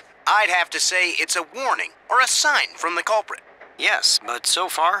 I'd have to say it's a warning or a sign from the culprit. Yes, but so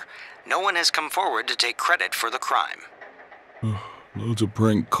far, no one has come forward to take credit for the crime. Loads of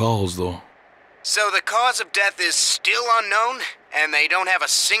prank calls, though. So the cause of death is still unknown, and they don't have a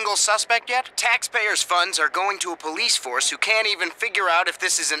single suspect yet? Taxpayers' funds are going to a police force who can't even figure out if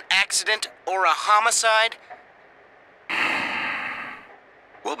this is an accident or a homicide?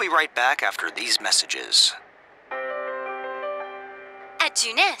 We'll be right back after these messages. At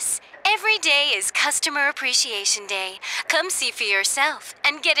Jeunesse, every day is Customer Appreciation Day. Come see for yourself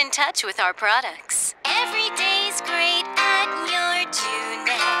and get in touch with our products. Every day's great at your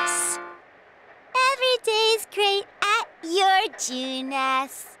Jeunesse. Every day's great at your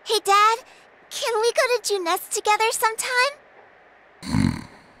Jeunesse. Hey, Dad, can we go to Jeunesse together sometime?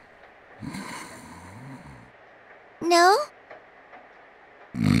 No?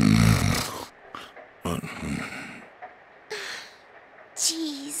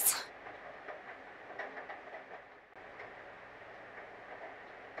 Jeez.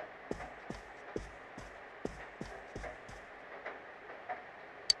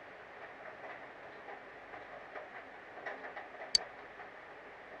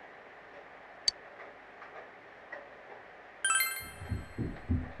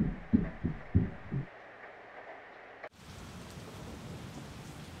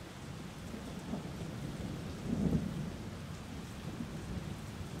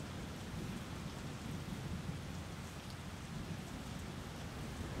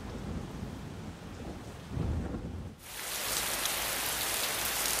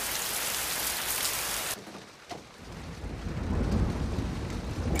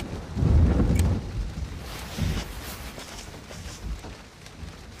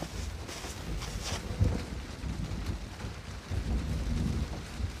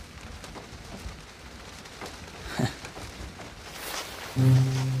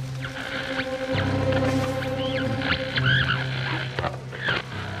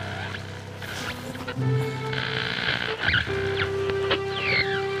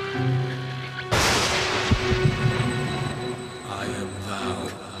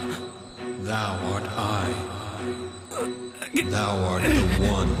 Thou art I. Thou art the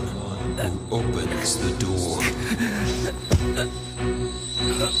one who opens the door.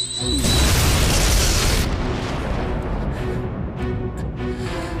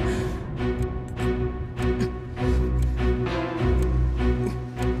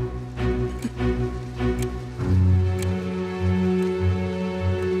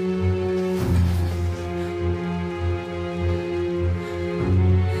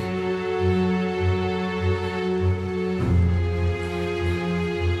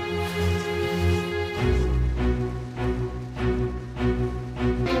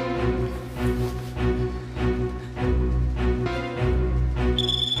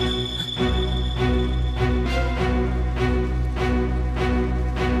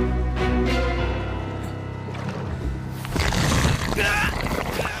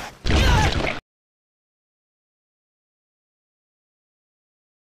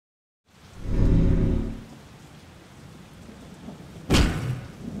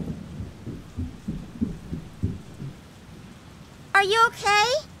 Are you okay?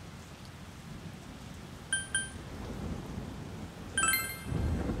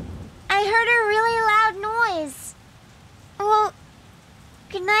 I heard a really loud noise. Well,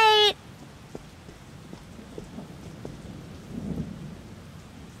 good night.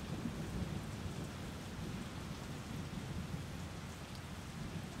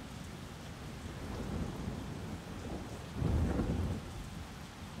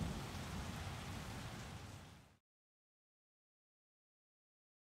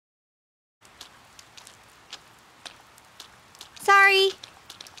 Sorry.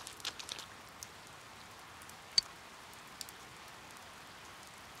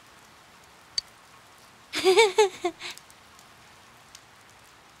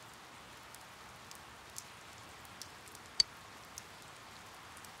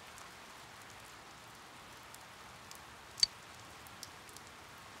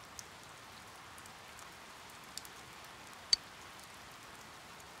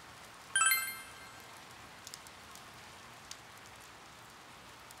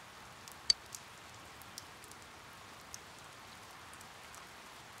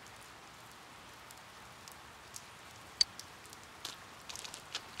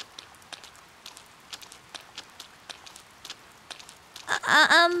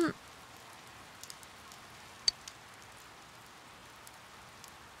 Come on!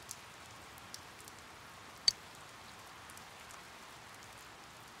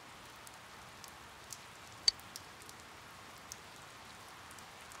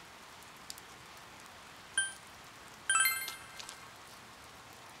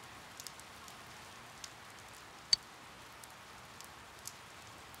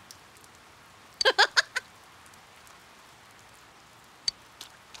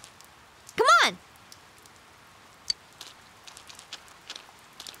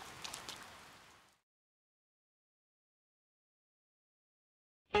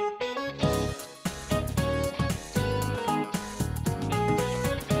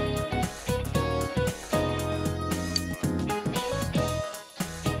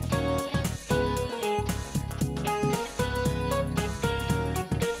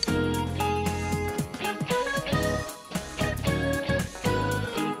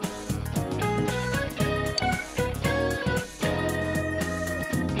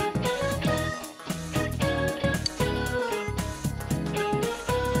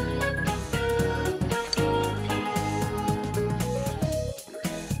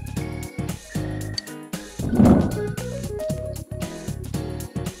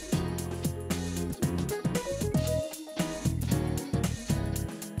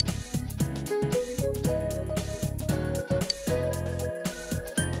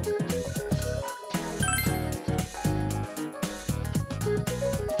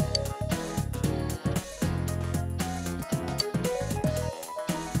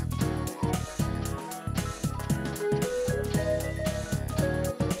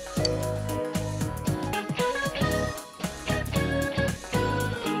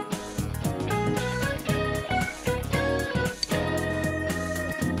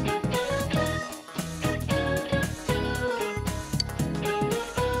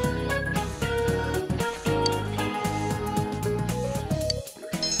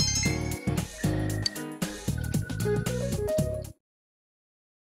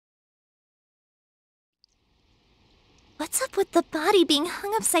 What's up with the body being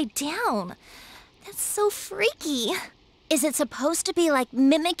hung upside down? That's so freaky. Is it supposed to be like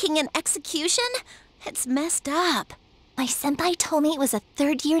mimicking an execution? It's messed up. My senpai told me it was a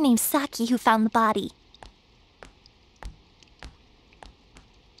third year named Saki who found the body.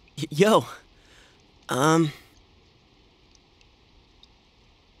 Yo.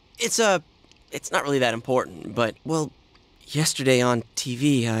 It's not really that important, but, well, yesterday on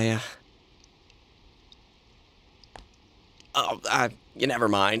TV, you never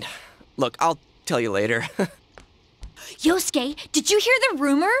mind. Look, I'll tell you later. Yosuke, did you hear the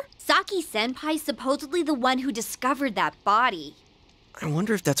rumor? Saki-senpai's supposedly the one who discovered that body. I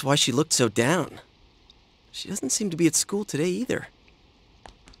wonder if that's why she looked so down. She doesn't seem to be at school today either.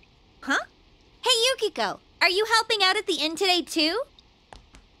 Huh? Hey, Yukiko, are you helping out at the inn today too?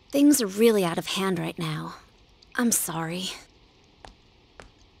 Things are really out of hand right now. I'm sorry.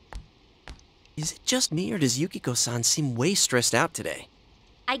 Is it just me, or does Yukiko-san seem way stressed out today?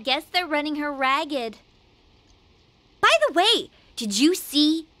 I guess they're running her ragged. By the way, did you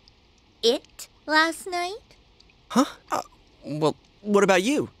see it last night? Huh? Well, what about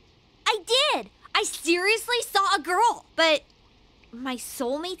you? I did! I seriously saw a girl, but my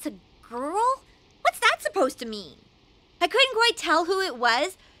soulmate's a girl? What's that supposed to mean? I couldn't quite tell who it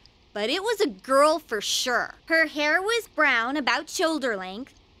was, but it was a girl for sure. Her hair was brown, about shoulder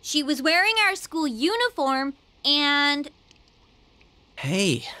length. She was wearing our school uniform, and...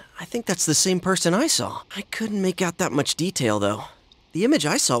 Hey, I think that's the same person I saw. I couldn't make out that much detail, though. The image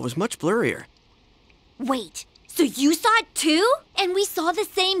I saw was much blurrier. Wait, so you saw it too? And we saw the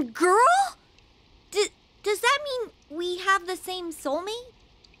same girl? Does that mean we have the same soulmate?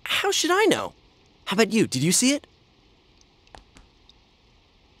 How should I know? How about you? Did you see it?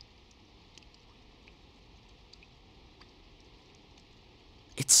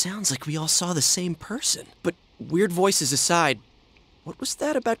 It sounds like we all saw the same person. But weird voices aside, what was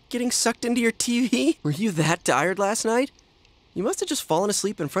that about getting sucked into your TV? Were you that tired last night? You must have just fallen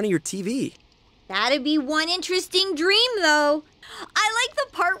asleep in front of your TV. That'd be one interesting dream, though. I like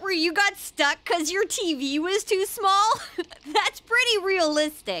the part where you got stuck because your TV was too small. That's pretty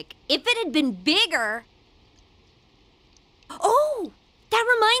realistic. If it had been bigger... Oh, that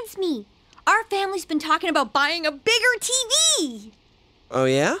reminds me. Our family's been talking about buying a bigger TV. Oh,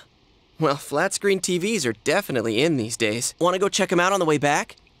 yeah? Well, flat-screen TVs are definitely in these days. Want to go check them out on the way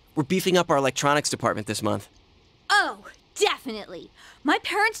back? We're beefing up our electronics department this month. Oh, definitely. My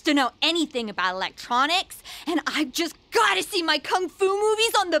parents don't know anything about electronics, and I've just got to see my kung fu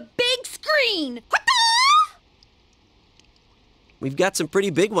movies on the big screen. We've got some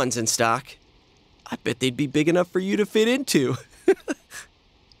pretty big ones in stock. I bet they'd be big enough for you to fit into.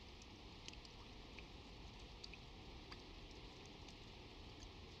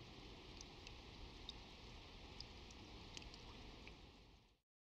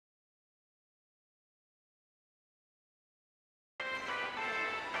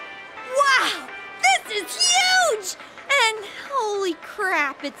 Wow! This is huge! And holy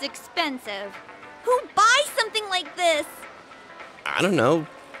crap, it's expensive. Who buys something like this? I don't know.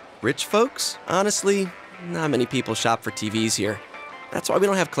 Rich folks? Honestly, not many people shop for TVs here. That's why we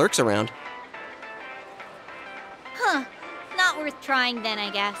don't have clerks around. Huh. Not worth trying then,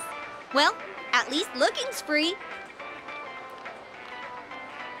 I guess. Well, at least looking's free.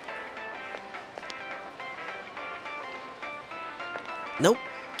 Nope,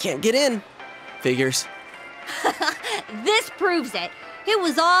 can't get in. Figures. This proves it. It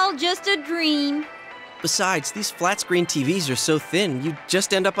was all just a dream. Besides, these flat-screen TVs are so thin, you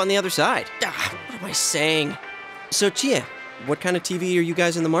just end up on the other side. What am I saying? So, Chia, what kind of TV are you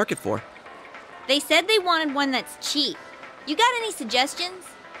guys in the market for? They said they wanted one that's cheap. You got any suggestions?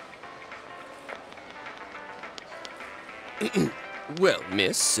 Well,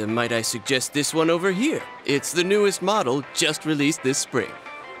 miss, might I suggest this one over here? It's the newest model, just released this spring.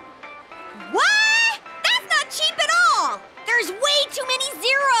 What? That's not cheap at all! There's way too many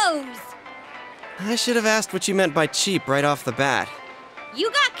zeros! I should have asked what you meant by cheap right off the bat. You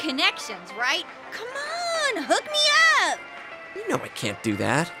got connections, right? Come on, hook me up! You know I can't do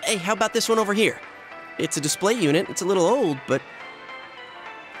that. Hey, how about this one over here? It's a display unit, it's a little old, but...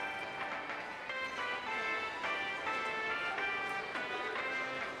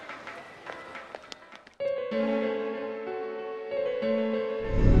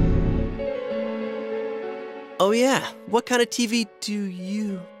 Oh yeah, what kind of TV do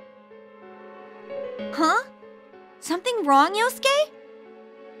you... Huh? Something wrong, Yosuke?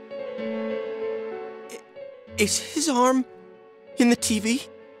 Is his arm in the TV?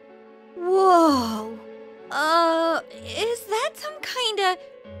 Whoa. Is that some kind of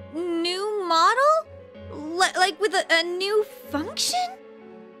new model? Like with a new function?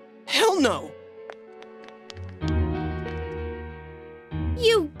 Hell no!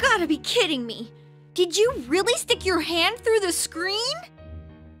 You gotta be kidding me. Did you really stick your hand through the screen?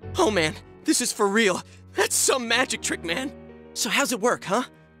 Oh man, this is for real. That's some magic trick, man. So how's it work, huh?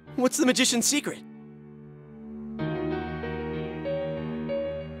 What's the magician's secret?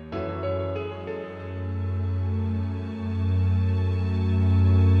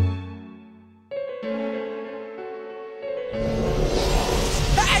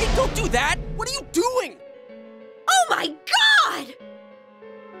 Hey, don't do that! What are you doing? Oh my god!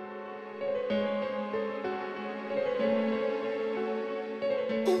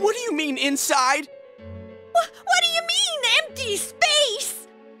 What do you mean, inside? What do you mean, empty space?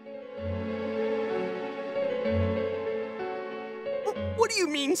 What do you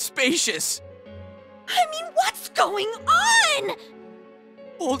mean, spacious? I mean, what's going on?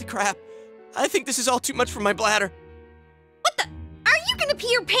 Holy crap. I think this is all too much for my bladder. What the? Are you gonna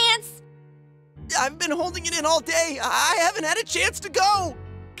pee your pants? I've been holding it in all day. I haven't had a chance to go.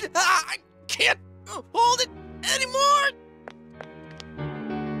 I can't hold it anymore.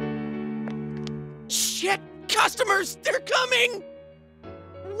 Shit! Customers! They're coming!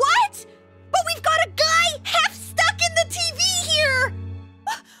 What? But we've got a guy half stuck in the TV here!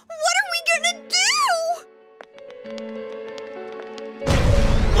 What are we gonna do?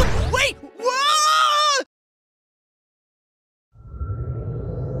 Wait! Whoa!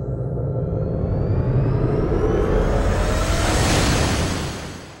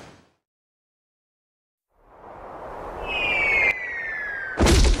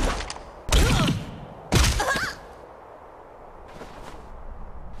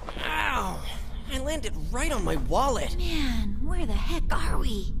 Landed right on my wallet. Man, where the heck are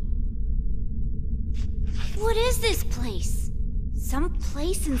we? What is this place? Some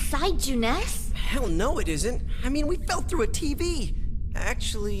place inside Juness? Hell no it isn't. I mean, we fell through a TV.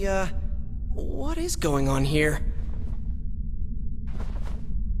 Actually, what is going on here?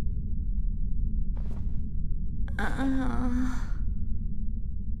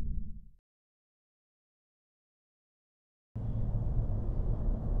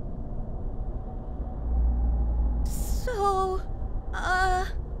 So,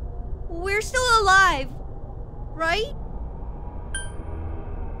 we're still alive, right?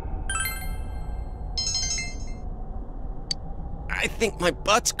 I think my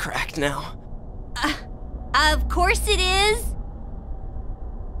butt's cracked now. Of course it is.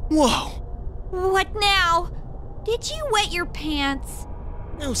 Whoa! What now? Did you wet your pants?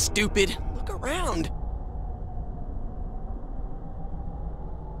 No, stupid. Look around.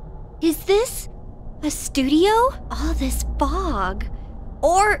 Is this a studio? All this fog.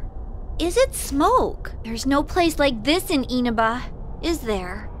 Or is it smoke? There's no place like this in Inaba, is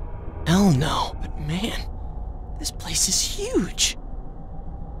there? Hell no, but man, this place is huge.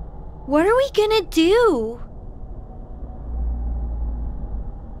 What are we gonna do?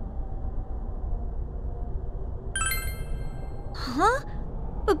 Huh?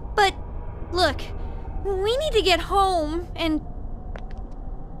 But look, we need to get home and...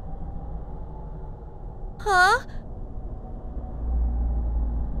 Huh?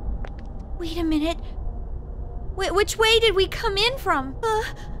 Wait a minute. Which way did we come in from?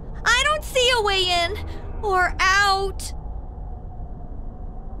 I don't see a way in or out.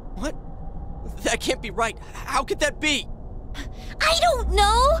 What? That can't be right. How could that be? I don't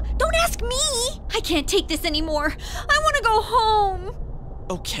know. Don't ask me. I can't take this anymore. I want to go home.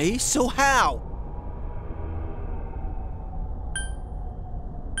 Okay, so how?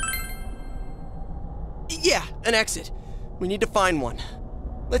 Yeah, an exit. We need to find one.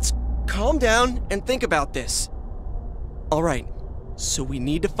 Let's calm down and think about this. All right, so we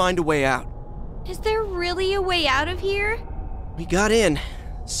need to find a way out. Is there really a way out of here? We got in,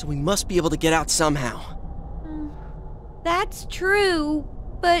 so we must be able to get out somehow. That's true,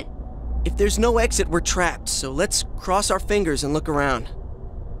 but... If there's no exit, we're trapped, so let's cross our fingers and look around.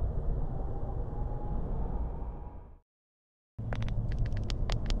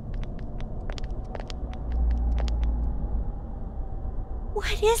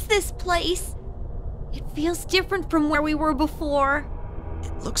 What is this place? It feels different from where we were before.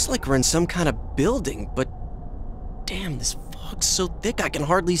 It looks like we're in some kind of building, but... Damn, this fog's so thick I can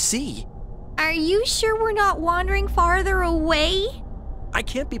hardly see. Are you sure we're not wandering farther away? I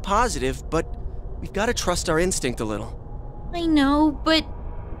can't be positive, but we've got to trust our instinct a little. I know, but...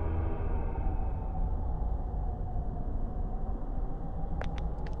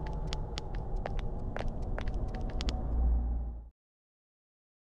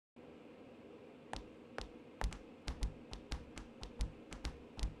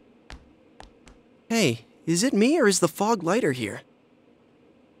 Hey, is it me or is the fog lighter here?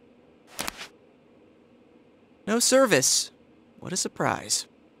 No service. What a surprise.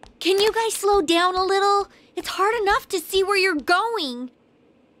 Can you guys slow down a little? It's hard enough to see where you're going.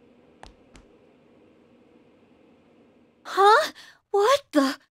 Huh? What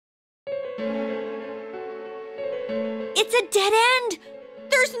the? It's a dead end!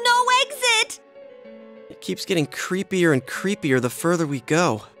 There's no exit! It keeps getting creepier and creepier the further we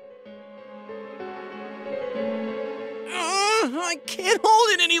go. I can't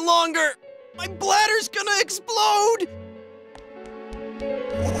hold it any longer! My bladder's gonna explode!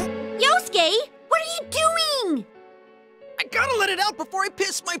 Yosuke, what are you doing? I gotta let it out before I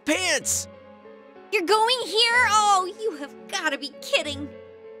piss my pants! You're going here? Oh, you have gotta be kidding.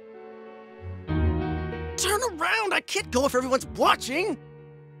 Turn around! I can't go if everyone's watching!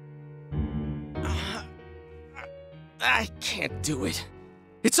 I can't do it.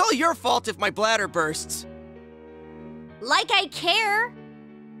 It's all your fault if my bladder bursts. Like I care.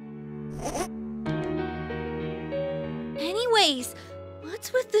 Anyways,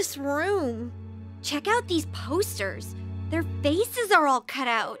 what's with this room? Check out these posters. Their faces are all cut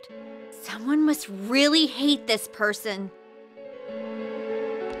out. Someone must really hate this person.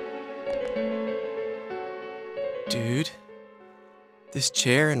 Dude, this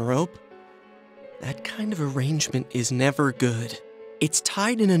chair and rope, that kind of arrangement is never good. It's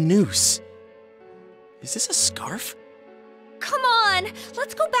tied in a noose. Is this a scarf? Come on,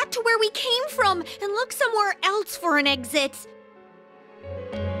 let's go back to where we came from and look somewhere else for an exit.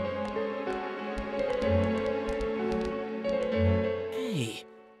 Hey,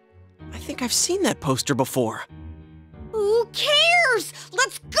 I think I've seen that poster before. Who cares?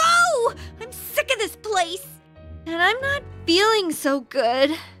 Let's go! I'm sick of this place. And I'm not feeling so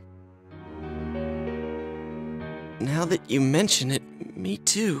good. Now that you mention it, me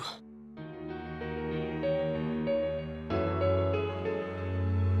too.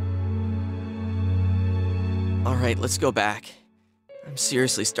 All right, let's go back. I'm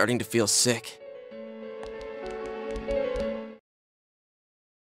seriously starting to feel sick.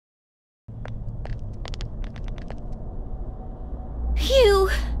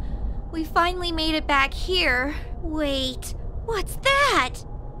 Phew! We finally made it back here. Wait, what's that?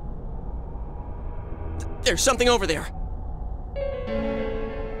 There's something over there.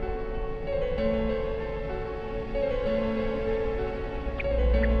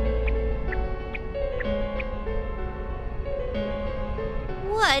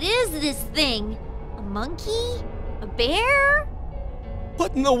 What is this thing? A monkey? A bear?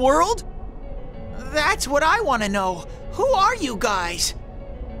 What in the world? That's what I want to know. Who are you guys?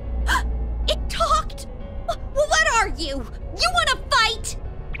 you? You wanna fight?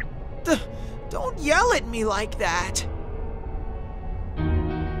 Don't yell at me like that.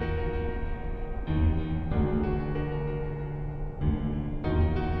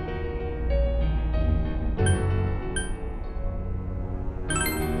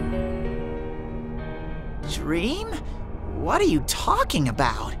 Dream? What are you talking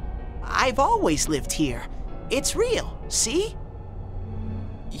about? I've always lived here. It's real, see?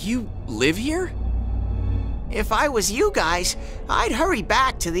 You live here? If I was you guys, I'd hurry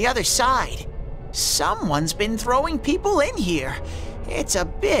back to the other side. Someone's been throwing people in here. It's a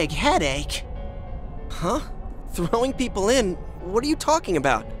big headache. Huh? Throwing people in? What are you talking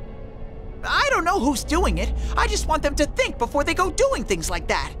about? I don't know who's doing it. I just want them to think before they go doing things like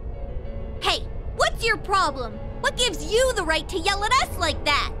that. Hey, what's your problem? What gives you the right to yell at us like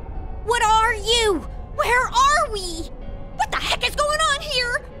that? What are you? Where are we? What the heck is going on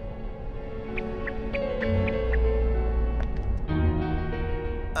here?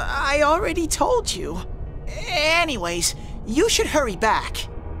 I already told you. Anyways, you should hurry back.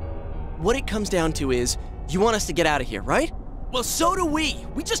 What it comes down to is, you want us to get out of here, right? Well, so do we.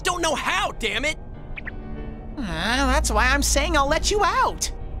 We just don't know how, damn it. That's why I'm saying I'll let you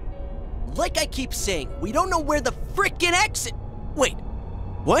out. Like I keep saying, we don't know where the frickin' exit... Wait,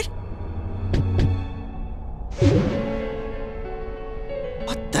 what?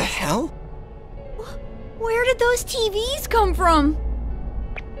 What the hell? Where did those TVs come from?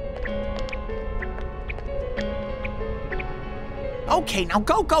 Okay, now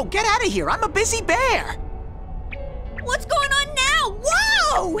go, get out of here. I'm a busy bear. What's going on now?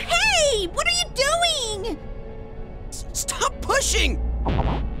 Whoa! Hey! What are you doing? Stop pushing!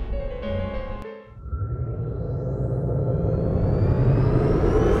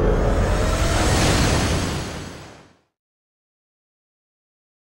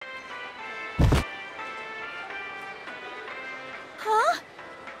 Huh?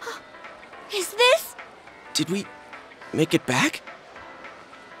 Is this? Did we make it back?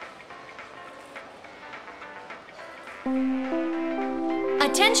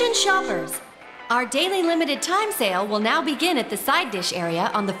 Attention shoppers! Our daily limited time sale will now begin at the side dish area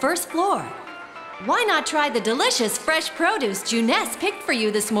on the first floor. Why not try the delicious fresh produce Juness picked for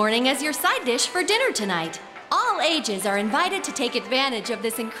you this morning as your side dish for dinner tonight? All ages are invited to take advantage of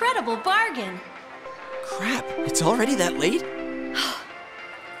this incredible bargain. Crap, it's already that late?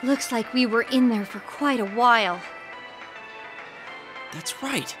 Looks like we were in there for quite a while. That's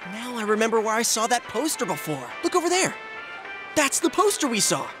right. Now I remember where I saw that poster before. Look over there. That's the poster we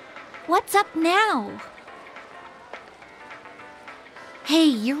saw. What's up now? Hey,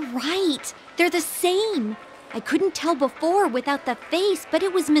 you're right. They're the same. I couldn't tell before without the face, but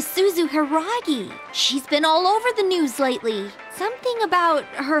it was Misuzu Hiragi. She's been all over the news lately. Something about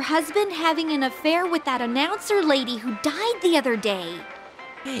her husband having an affair with that announcer lady who died the other day.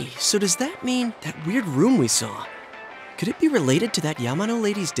 Hey, so does that mean that weird room we saw? Could it be related to that Yamano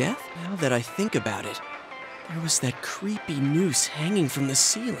lady's death? Now that I think about it, there was that creepy noose hanging from the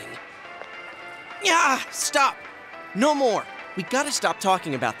ceiling. Yeah, stop! No more! We gotta stop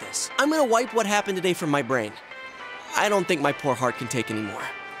talking about this. I'm gonna wipe what happened today from my brain. I don't think my poor heart can take anymore.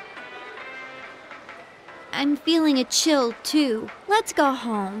 I'm feeling a chill, too. Let's go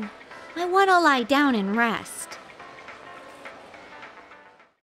home. I want to lie down and rest.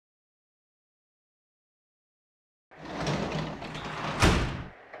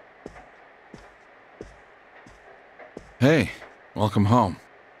 Hey, welcome home.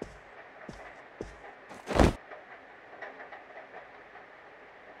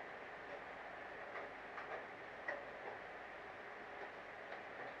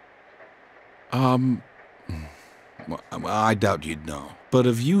 Well, I doubt you'd know. But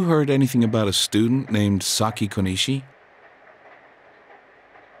have you heard anything about a student named Saki Konishi?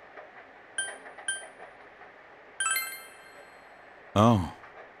 Oh,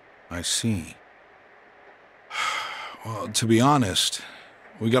 I see. Well, to be honest,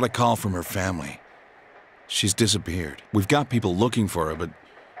 we got a call from her family. She's disappeared. We've got people looking for her, but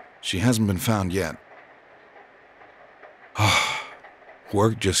she hasn't been found yet.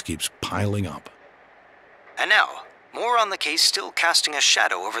 Work just keeps piling up. And now, more on the case still casting a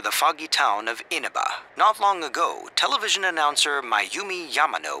shadow over the foggy town of Inaba. Not long ago, television announcer Mayumi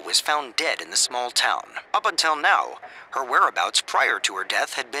Yamano was found dead in the small town. Up until now, her whereabouts prior to her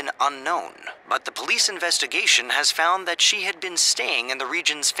death had been unknown. But the police investigation has found that she had been staying in the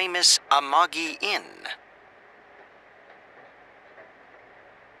region's famous Amagi Inn.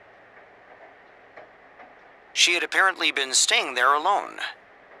 She had apparently been staying there alone.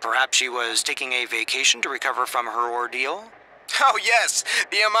 Perhaps she was taking a vacation to recover from her ordeal? Oh yes,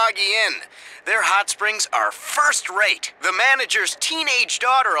 the Amagi Inn. Their hot springs are first rate. The manager's teenage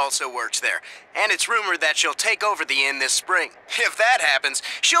daughter also works there, and it's rumored that she'll take over the inn this spring. If that happens,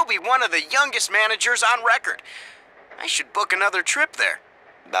 she'll be one of the youngest managers on record. I should book another trip there.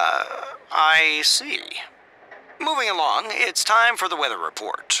 I see. Moving along, it's time for the weather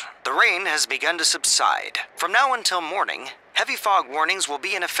report. The rain has begun to subside. From now until morning, heavy fog warnings will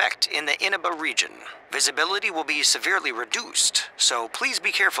be in effect in the Inaba region. Visibility will be severely reduced, so please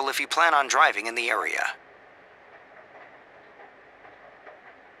be careful if you plan on driving in the area.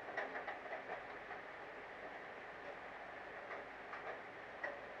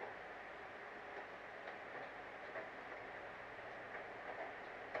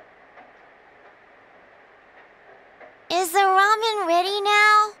 Is the ramen ready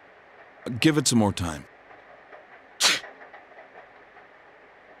now? Give it some more time.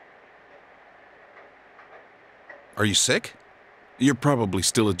 Are you sick? You're probably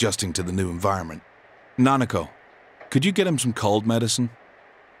still adjusting to the new environment. Nanako, could you get him some cold medicine?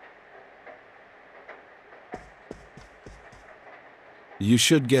 You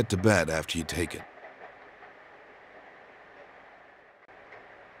should get to bed after you take it.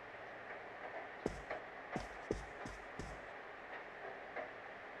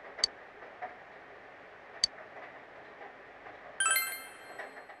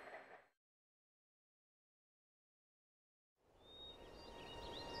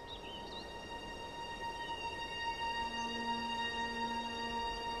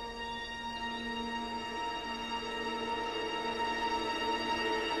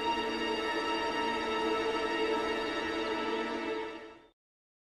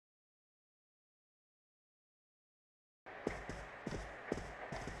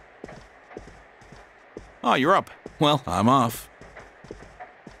 Oh, you're up. Well, I'm off.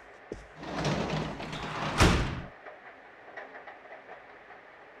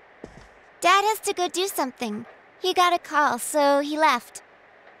 Dad has to go do something. He got a call, so he left.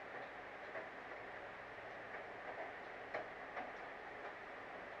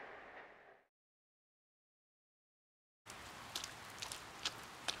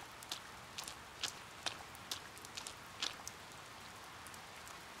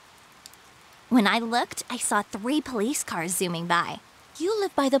 When I looked, I saw 3 police cars zooming by. You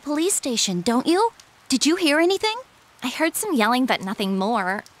live by the police station, don't you? Did you hear anything? I heard some yelling, but nothing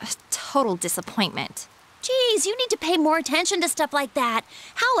more. A total disappointment. Geez, you need to pay more attention to stuff like that.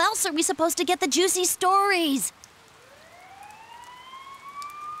 How else are we supposed to get the juicy stories?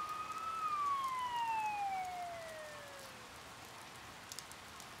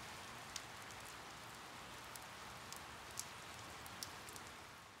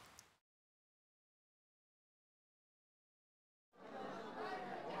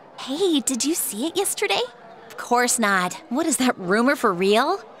 Hey, did you see it yesterday? Of course not. What is that rumor for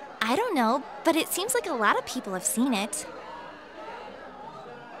real? I don't know, but it seems like a lot of people have seen it.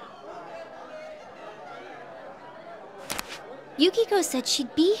 Yukiko said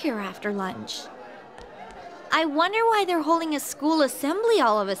she'd be here after lunch. I wonder why they're holding a school assembly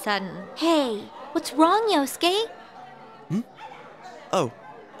all of a sudden. Hey, what's wrong, Yosuke? Oh,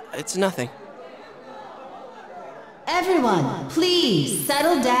 it's nothing. Everyone, please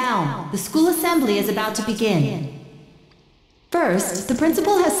settle down. The school assembly is about to begin. First, the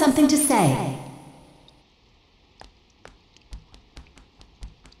principal has something to say.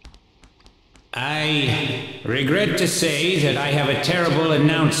 I regret to say that I have a terrible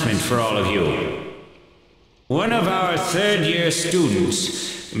announcement for all of you. One of our third-year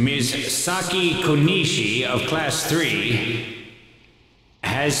students, Ms. Saki Konishi of Class 3,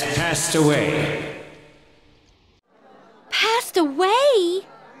 has passed away. Passed away?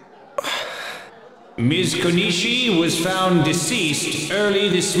 Ms. Konishi was found deceased early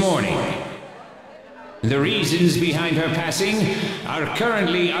this morning. The reasons behind her passing are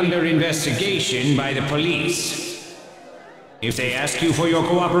currently under investigation by the police. If they ask you for your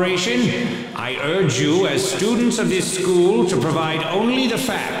cooperation, I urge you as students of this school to provide only the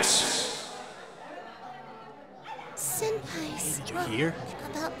facts. Senpais. Did you hear?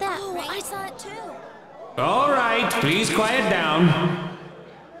 About that, right? I saw it too. All right, please quiet down.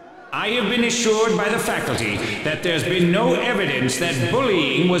 I have been assured by the faculty that there's been no evidence that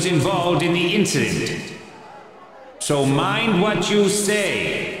bullying was involved in the incident. So mind what you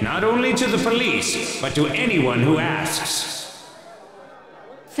say, not only to the police, but to anyone who asks.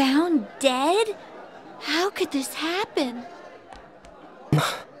 Found dead? How could this happen?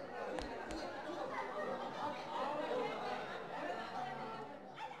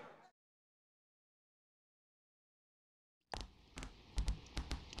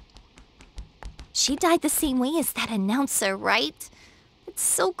 She died the same way as that announcer, right? It's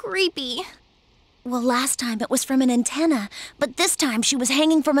so creepy. Well, last time it was from an antenna, but this time she was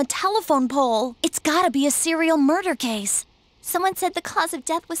hanging from a telephone pole. It's gotta be a serial murder case. Someone said the cause of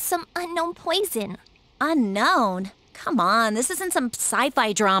death was some unknown poison. Unknown? Come on, this isn't some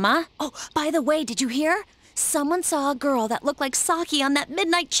sci-fi drama. Oh, by the way, did you hear? Someone saw a girl that looked like Saki on that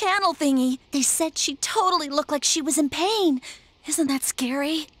Midnight Channel thingy. They said she totally looked like she was in pain. Isn't that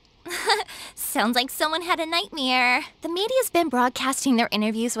scary? Sounds like someone had a nightmare. The media's been broadcasting their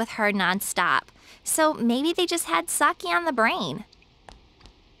interviews with her nonstop. So maybe they just had Saki on the brain.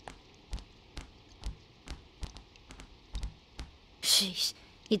 Sheesh.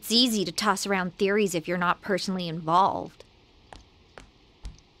 It's easy to toss around theories if you're not personally involved.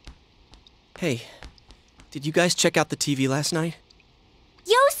 Hey, did you guys check out the TV last night?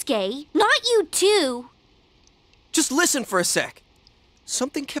 Yosuke, not you too. Just listen for a sec.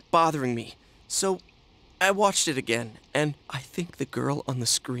 Something kept bothering me, so I watched it again, and I think the girl on the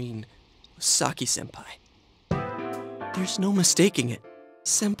screen was Saki-senpai. There's no mistaking it.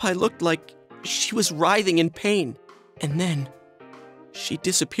 Senpai looked like she was writhing in pain, and then she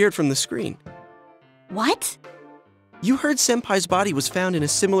disappeared from the screen. What? You heard Senpai's body was found in a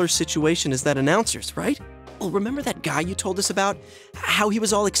similar situation as that announcer's, right? Well, remember that guy you told us about? How he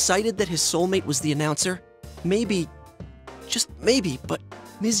was all excited that his soulmate was the announcer? Maybe, just maybe, but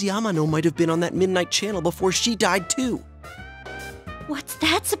Ms. Yamano might have been on that Midnight Channel before she died too. What's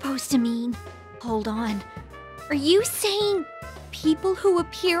that supposed to mean? Hold on. Are you saying people who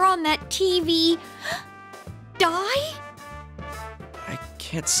appear on that TV die? I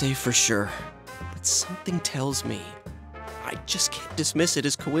can't say for sure, but something tells me I just can't dismiss it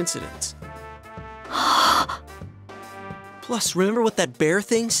as coincidence. Plus, remember what that bear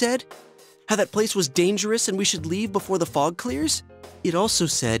thing said? How that place was dangerous and we should leave before the fog clears? It also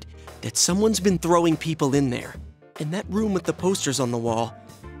said that someone's been throwing people in there. And that room with the posters on the wall,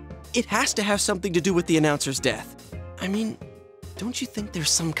 it has to have something to do with the announcer's death. I mean, don't you think there's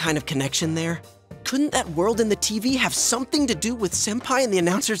some kind of connection there? Couldn't that world in the TV have something to do with Senpai and the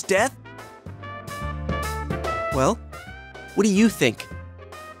announcer's death? Well, what do you think?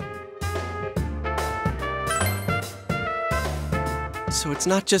 So it's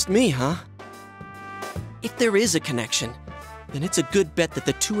not just me, huh? If there is a connection, then it's a good bet that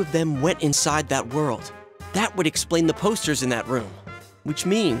the two of them went inside that world. That would explain the posters in that room. Which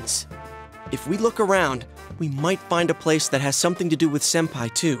means, if we look around, we might find a place that has something to do with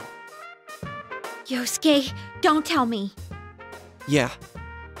Senpai too. Yosuke, don't tell me. Yeah,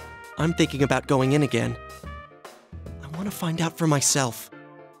 I'm thinking about going in again. I want to find out for myself.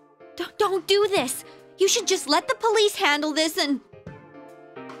 Don't do this. You should just let the police handle this and...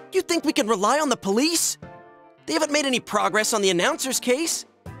 You think we can rely on the police? They haven't made any progress on the announcer's case.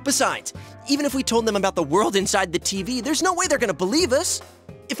 Besides, even if we told them about the world inside the TV, there's no way they're gonna believe us.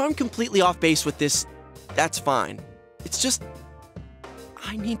 If I'm completely off base with this, that's fine. It's just,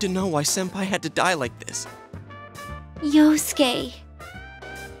 I need to know why Senpai had to die like this. Yosuke.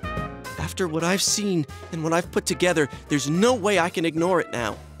 After what I've seen and what I've put together, there's no way I can ignore it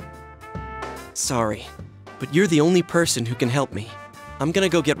now. Sorry, but you're the only person who can help me. I'm gonna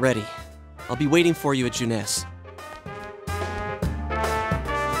go get ready. I'll be waiting for you at Juness.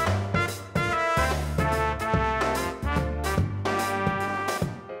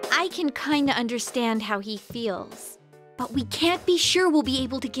 I can kinda understand how he feels. But we can't be sure we'll be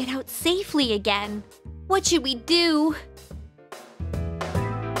able to get out safely again. What should we do?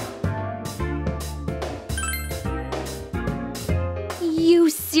 You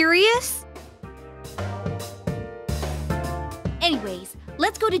serious? Anyways,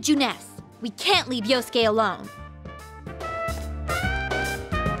 let's go to Juness. We can't leave Yosuke alone.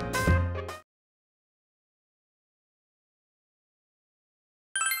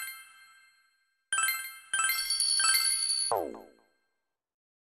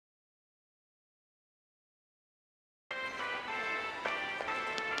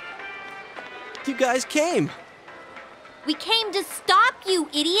 You guys came. We came to stop you,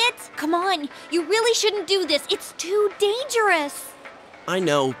 idiots! Come on, you really shouldn't do this. It's too dangerous. I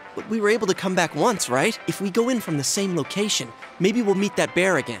know, but we were able to come back once, right? If we go in from the same location, maybe we'll meet that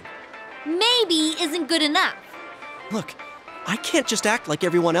bear again. Maybe isn't good enough. Look, I can't just act like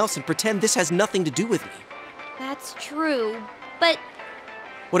everyone else and pretend this has nothing to do with me. That's true, but...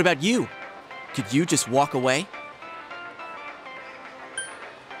 What about you? Could you just walk away?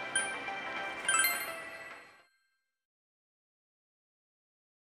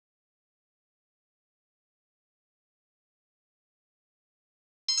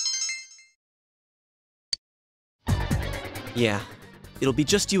 Yeah, it'll be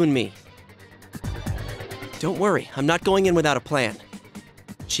just you and me. Don't worry, I'm not going in without a plan.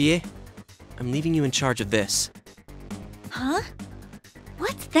 Chie, I'm leaving you in charge of this. Huh?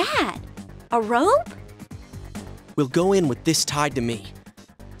 What's that? A rope? We'll go in with this tied to me.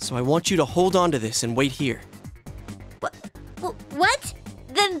 So I want you to hold on to this and wait here. What?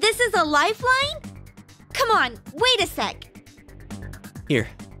 Then this is a lifeline? Come on, wait a sec. Here,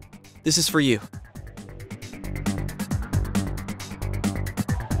 this is for you.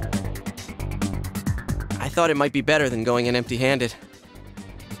 I thought it might be better than going in empty-handed.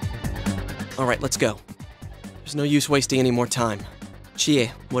 All right, let's go. There's no use wasting any more time.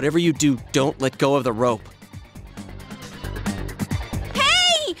 Chie, whatever you do, don't let go of the rope.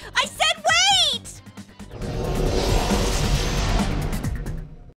 Hey! I said wait!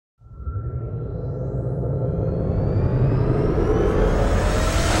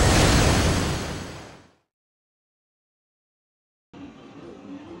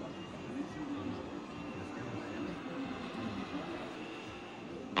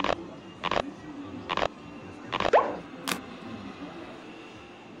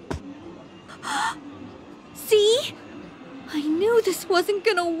 See? I knew this wasn't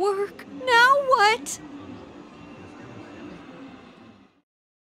gonna work. Now what?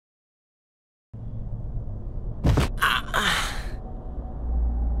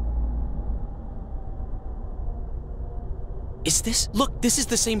 Is this? Look, this is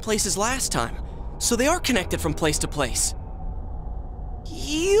the same place as last time. So they are connected from place to place.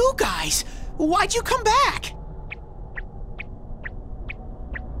 You guys, why'd you come back?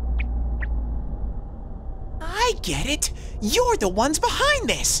 I get it. You're the ones behind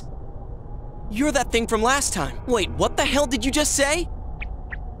this. You're that thing from last time. Wait, what the hell did you just say?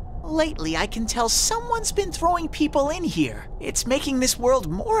 Lately, I can tell someone's been throwing people in here. It's making this world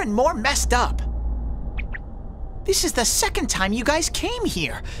more and more messed up. This is the second time you guys came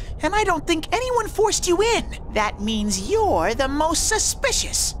here, and I don't think anyone forced you in. That means you're the most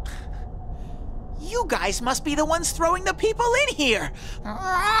suspicious. You guys must be the ones throwing the people in here.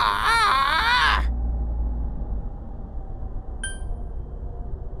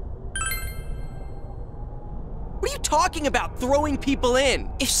 What are you talking about, throwing people in?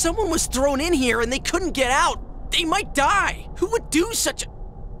 If someone was thrown in here and they couldn't get out, they might die. Who would do such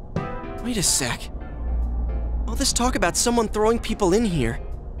a... Wait a sec. All this talk about someone throwing people in here,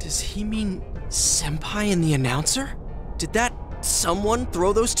 does he mean Senpai and the announcer? Did that someone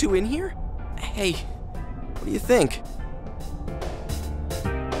throw those two in here? Hey, what do you think?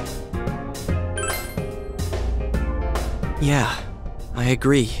 Yeah, I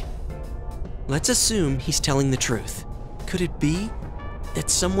agree. Let's assume he's telling the truth. Could it be that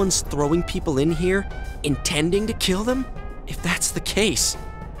someone's throwing people in here intending to kill them? If that's the case.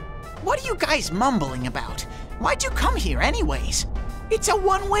 What are you guys mumbling about? Why'd you come here anyways? It's a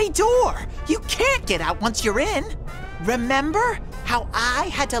one-way door. You can't get out once you're in. Remember how I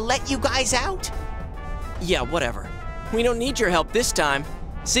had to let you guys out? Yeah, whatever. We don't need your help this time.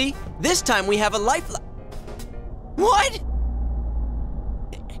 See, this time we have a lifeline. What?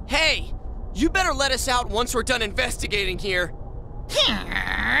 Hey, you better let us out once we're done investigating here.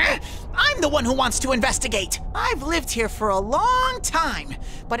 I'm the one who wants to investigate. I've lived here for a long time,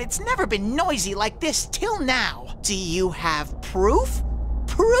 but it's never been noisy like this till now. Do you have proof?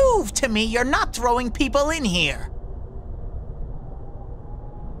 Prove to me you're not throwing people in here.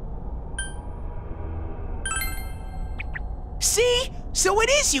 See? So it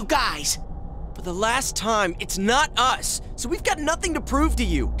is you guys. For the last time, it's not us, so we've got nothing to prove to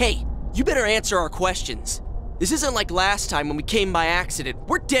you. Hey, you better answer our questions. This isn't like last time when we came by accident.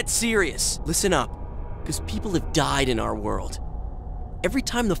 We're dead serious. Listen up, because people have died in our world. Every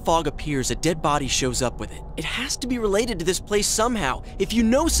time the fog appears, a dead body shows up with it. It has to be related to this place somehow. If you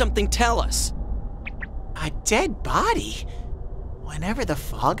know something, tell us. A dead body? Whenever the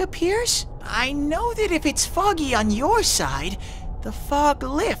fog appears? I know that if it's foggy on your side, the fog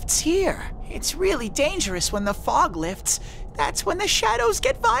lifts here. It's really dangerous when the fog lifts. That's when the shadows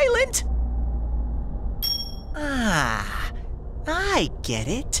get violent. Ah, I get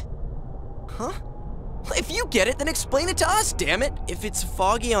it. Huh? If you get it, then explain it to us, damn it. If it's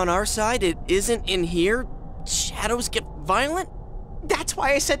foggy on our side, it isn't in here, shadows get violent? That's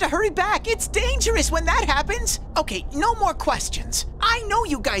why I said to hurry back. It's dangerous when that happens. Okay, no more questions. I know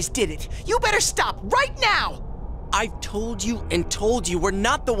you guys did it. You better stop right now. I've told you and told you we're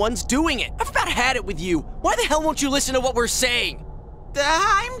not the ones doing it. I've about had it with you. Why the hell won't you listen to what we're saying?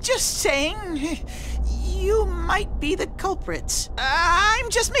 I'm just saying, you might be the culprits. I'm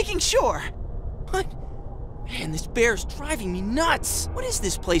just making sure. What? Man, this bear's driving me nuts. What is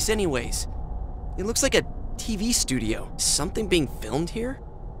this place anyways? It looks like a TV studio. Is something being filmed here?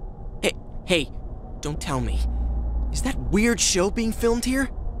 Hey, Don't tell me. Is that weird show being filmed here?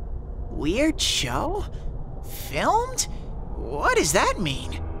 Weird show? Filmed? What does that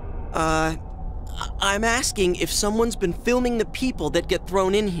mean? I'm asking if someone's been filming the people that get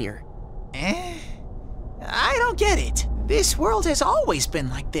thrown in here. I don't get it. This world has always been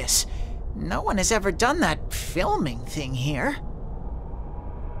like this. No one has ever done that filming thing here.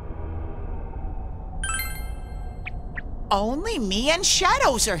 Only me and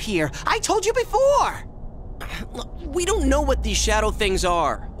Shadows are here. I told you before. We don't know what these shadow things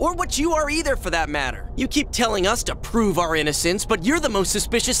are, or what you are either for that matter. You keep telling us to prove our innocence, but you're the most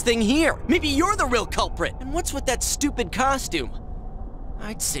suspicious thing here. Maybe you're the real culprit. And what's with that stupid costume?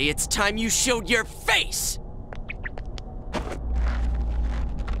 I'd say it's time you showed your face!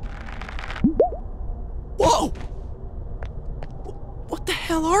 Whoa! What the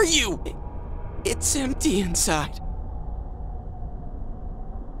hell are you? It's empty inside.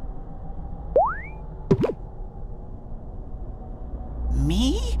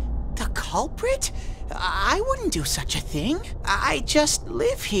 Me? The culprit? I wouldn't do such a thing. I just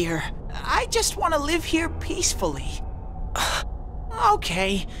live here. I just want to live here peacefully.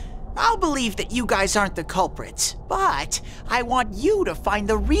 Okay, I'll believe that you guys aren't the culprits, but I want you to find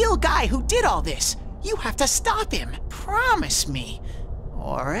the real guy who did all this. You have to stop him. Promise me.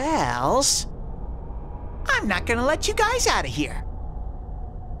 Or else... I'm not gonna let you guys out of here.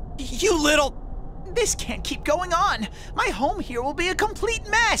 You little... This can't keep going on. My home here will be a complete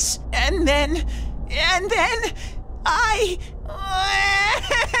mess. And then I...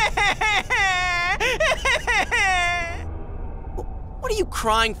 What are you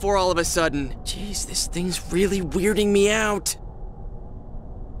crying for all of a sudden? Jeez, this thing's really weirding me out.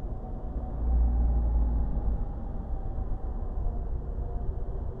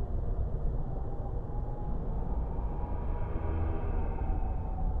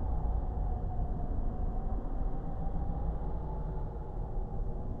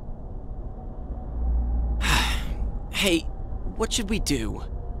 Hey, what should we do?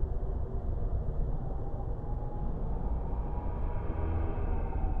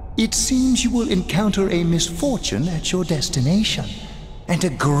 It seems you will encounter a misfortune at your destination, and a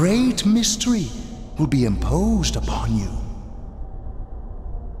great mystery will be imposed upon you.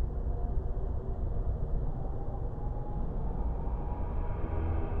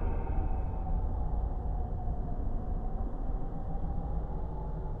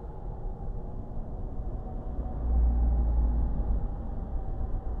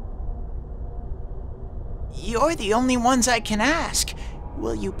 You're the only ones I can ask.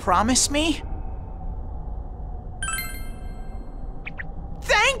 Will you promise me?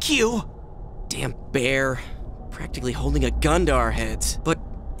 Thank you! Damn bear. Practically holding a gun to our heads. But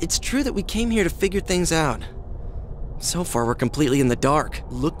it's true that we came here to figure things out. So far, we're completely in the dark.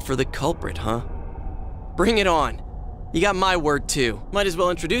 Look for the culprit, huh? Bring it on. You got my word, too. Might as well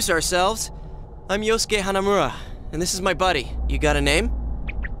introduce ourselves. I'm Yosuke Hanamura, and this is my buddy. You got a name?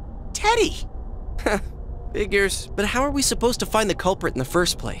 Teddy! Figures. But how are we supposed to find the culprit in the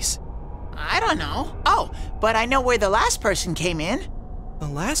first place? I don't know. Oh, but I know where the last person came in. The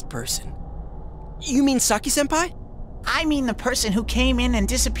last person? You mean Saki-senpai? I mean the person who came in and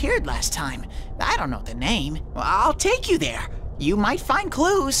disappeared last time. I don't know the name. I'll take you there. You might find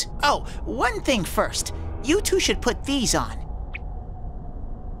clues. Oh, one thing first. You two should put these on.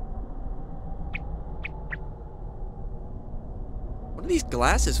 What are these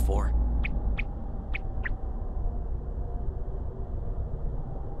glasses for?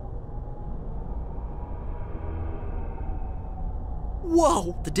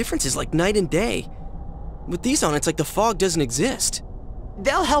 Whoa! The difference is like night and day. With these on, it's like the fog doesn't exist.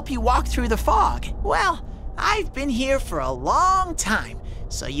 They'll help you walk through the fog. Well, I've been here for a long time,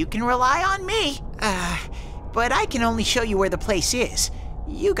 so you can rely on me. But I can only show you where the place is.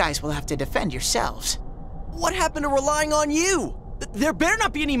 You guys will have to defend yourselves. What happened to relying on you? There better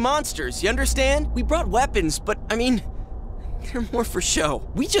not be any monsters, you understand? We brought weapons, but I mean, they're more for show.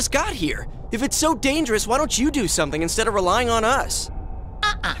 We just got here. If it's so dangerous, why don't you do something instead of relying on us?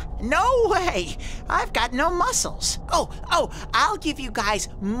 No way! I've got no muscles. Oh, I'll give you guys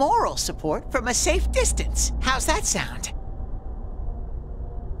moral support from a safe distance. How's that sound?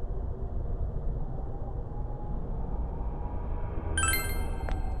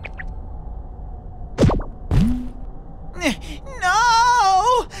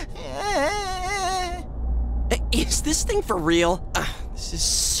 No! Is this thing for real? This is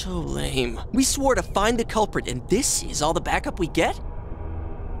so lame. We swore to find the culprit, and this is all the backup we get?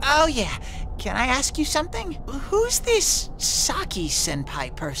 Oh yeah, can I ask you something? Who's this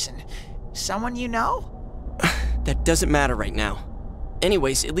Saki-senpai person? Someone you know? That doesn't matter right now.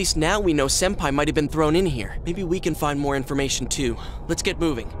 Anyways, at least now we know Senpai might have been thrown in here. Maybe we can find more information too. Let's get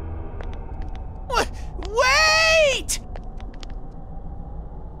moving. Wait!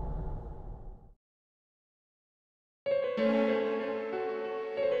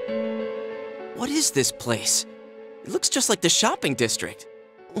 What is this place? It looks just like the shopping district.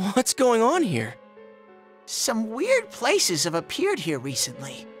 What's going on here? Some weird places have appeared here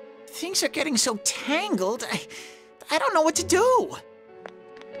recently. Things are getting so tangled, I don't know what to do.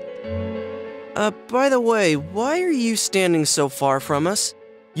 By the way, why are you standing so far from us?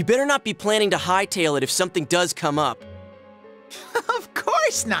 You better not be planning to hightail it if something does come up. Of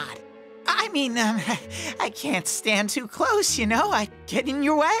course not. I mean, I can't stand too close, you know? I get in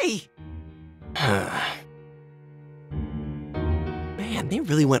your way. Man, they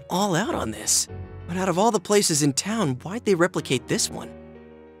really went all out on this. But out of all the places in town, why'd they replicate this one?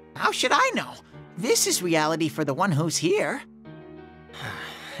 How should I know? This is reality for the one who's here.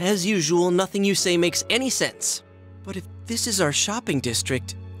 As usual, nothing you say makes any sense. But if this is our shopping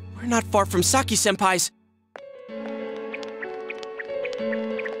district, we're not far from Saki-senpai's.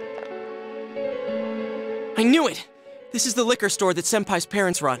 I knew it! This is the liquor store that Senpai's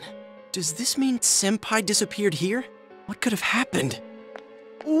parents run. Does this mean Senpai disappeared here? What could have happened?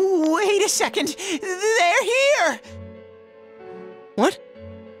 Wait a second! They're here! What?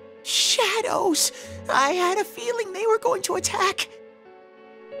 Shadows! I had a feeling they were going to attack.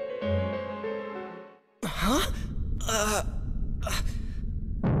 Huh?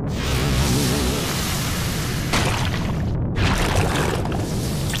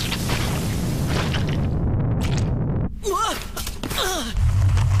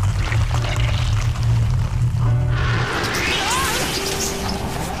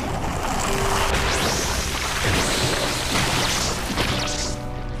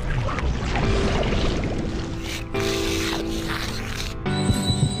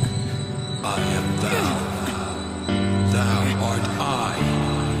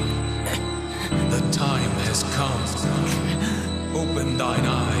 Open thine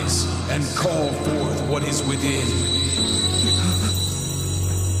eyes and call forth what is within.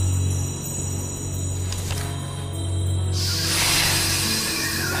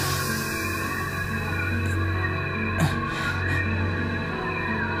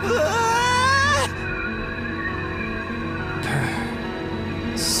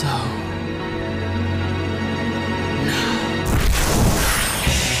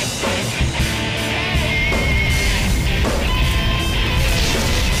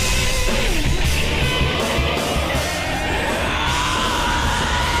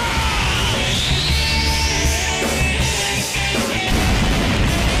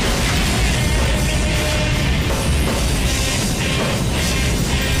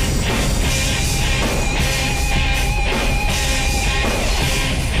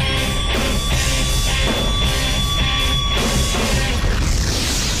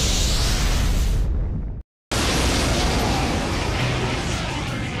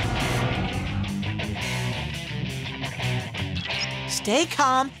 Stay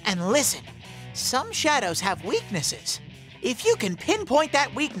calm and listen. Some shadows have weaknesses. If you can pinpoint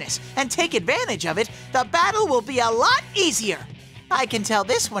that weakness and take advantage of it, the battle will be a lot easier. I can tell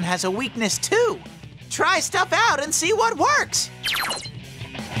this one has a weakness too. Try stuff out and see what works.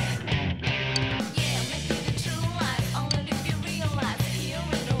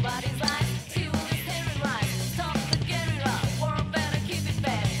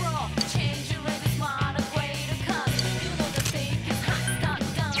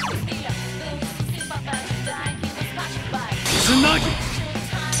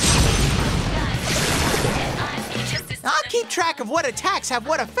 I'll keep track of what attacks have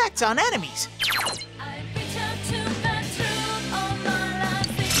what effects on enemies.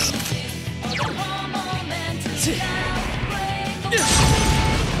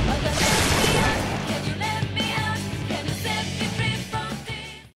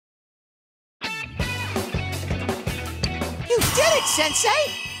 You did it,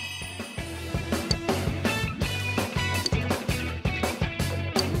 Sensei!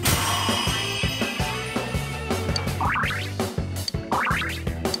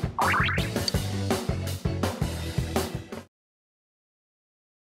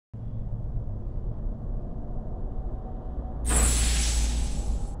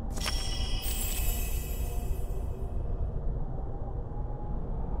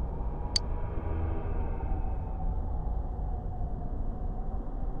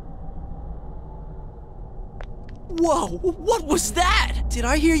 Whoa, what was that? Did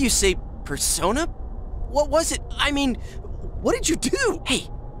I hear you say persona? What was it? I mean, what did you do? Hey,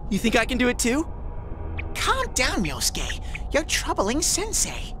 you think I can do it too? Calm down, Yosuke. You're troubling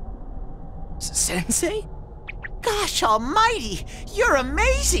Sensei. Sensei? Gosh almighty! You're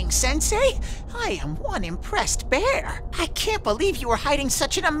amazing, Sensei! I am one impressed bear. I can't believe you were hiding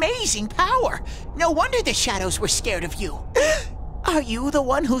such an amazing power. No wonder the shadows were scared of you. Are you the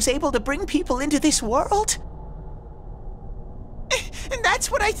one who's able to bring people into this world? And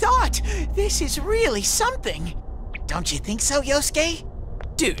that's what I thought. This is really something. Don't you think so, Yosuke?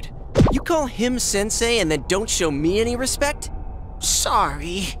 Dude, you call him Sensei and then don't show me any respect?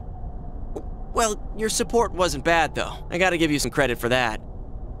 Sorry. Well, your support wasn't bad, though. I gotta give you some credit for that.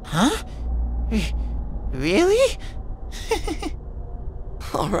 Huh? Really?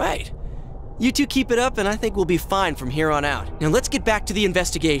 All right. You two keep it up, and I think we'll be fine from here on out. Now let's get back to the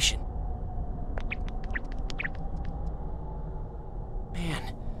investigation.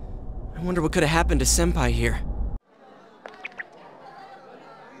 Man, I wonder what could have happened to Senpai here.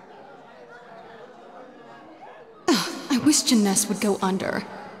 I wish Jeunesse would go under.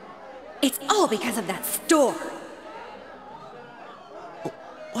 It's all because of that store.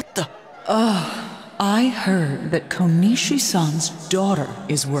 What the? I heard that Konishi-san's daughter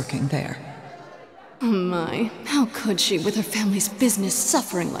is working there. Oh my, how could she with her family's business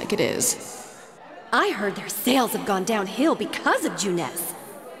suffering like it is? I heard their sales have gone downhill because of Jeunesse.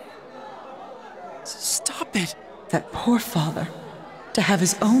 Stop it. That poor father. To have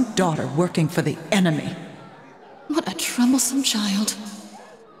his own daughter working for the enemy. What a troublesome child.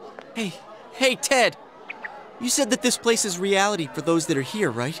 Hey, Ted! You said that this place is reality for those that are here,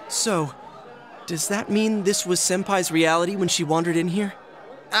 right? So, does that mean this was Senpai's reality when she wandered in here?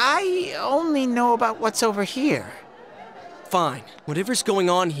 I only know about what's over here. Fine. Whatever's going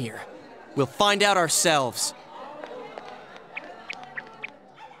on here, we'll find out ourselves.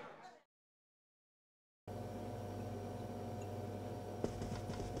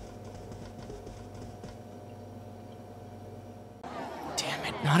 Damn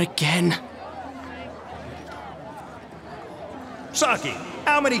it, not again. Saki,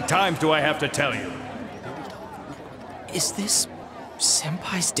 how many times do I have to tell you? Is this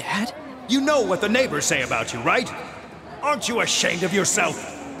Senpai's dad? You know what the neighbors say about you, right? Aren't you ashamed of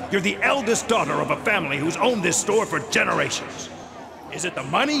yourself? You're the eldest daughter of a family who's owned this store for generations. Is it the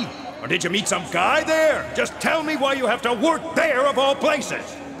money? Or did you meet some guy there? Just tell me why you have to work there of all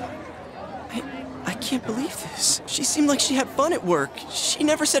places. I can't believe this. She seemed like she had fun at work. She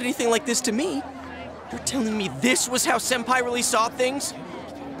never said anything like this to me. You're telling me this was how Senpai really saw things?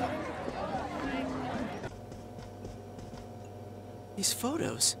 These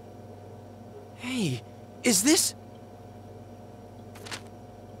photos. Hey, is this...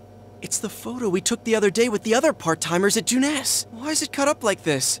 It's the photo we took the other day with the other part-timers at Jeunesse. Why is it cut up like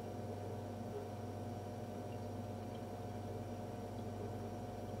this?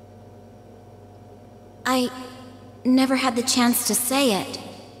 I never had the chance to say it.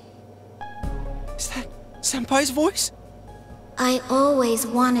 Is that Senpai's voice? I always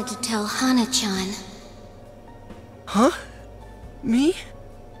wanted to tell Hana-chan. Huh? Me?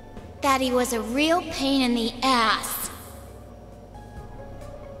 That he was a real pain in the ass.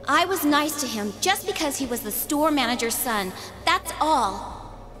 I was nice to him just because he was the store manager's son, that's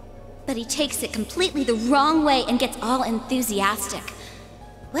all. But he takes it completely the wrong way and gets all enthusiastic.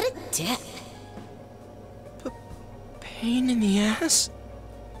 What a dick. Pain in the ass?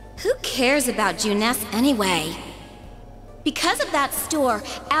 Who cares about Jeunesse anyway? Because of that store,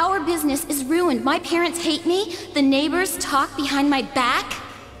 our business is ruined. My parents hate me, the neighbors talk behind my back.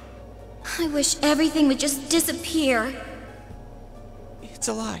 I wish everything would just disappear. It's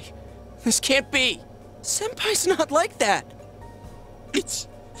a lie. This can't be. Senpai's not like that. It's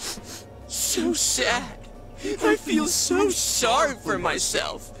so sad. I feel so sorry for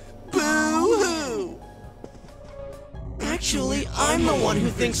myself. Boo-hoo! Actually, I'm the one who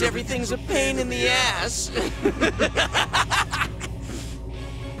thinks everything's a pain in the ass.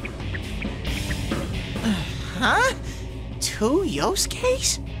 Huh? Two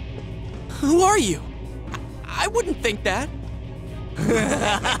Yosuke's? Who are you? I wouldn't think that.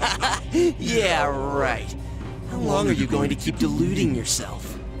 Yeah, right. How long are you going to keep deluding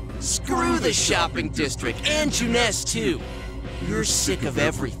yourself? Screw the shopping district and Jeunesse too. You're sick of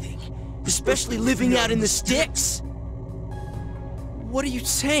everything, especially living out in the sticks. What are you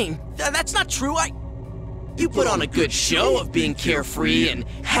saying? That's not true. You put on a good show of being carefree and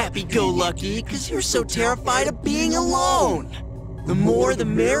happy-go-lucky because you're so terrified of being alone. The more the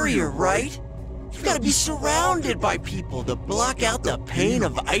merrier, right? You've got to be surrounded by people to block out the pain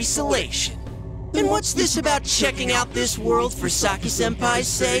of isolation. And what's this about checking out this world for Saki-senpai's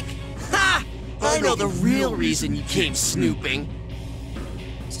sake? Ha! I know the real reason you came snooping.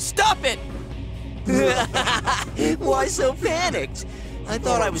 Stop it! Why so panicked? I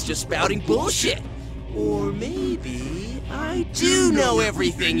thought I was just spouting bullshit. Or maybe I do know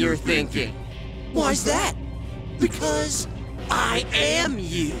everything you're thinking. Why's that? Because I am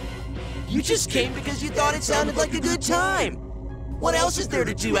you. You just came because you thought it sounded like a good time. What else is there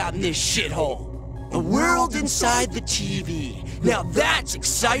to do out in this shithole? A world inside the TV. Now that's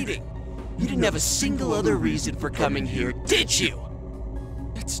exciting. You didn't have a single other reason for coming here, did you?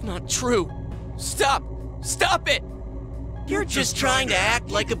 That's not true. Stop! Stop it! You're just trying to act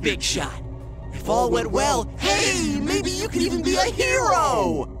like a big shot. If all went well, hey, maybe you could even be a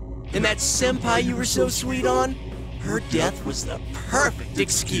hero! And that senpai you were so sweet on, her death was the perfect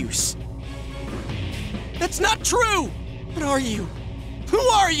excuse. That's not true! What are you? Who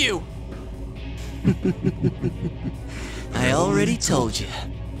are you? I already told you.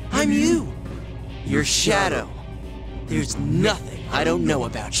 I'm you. Your shadow. There's nothing I don't know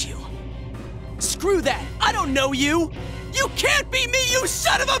about you. Screw that! I don't know you! You can't be me, you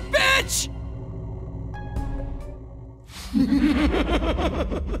son of a bitch!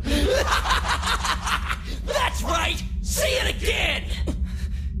 That's right! Say it again!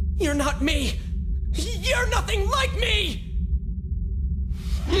 You're not me! You're nothing like me!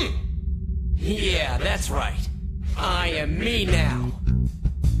 Yeah, that's right. I am me now.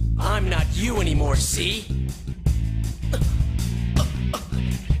 I'm not you anymore, see?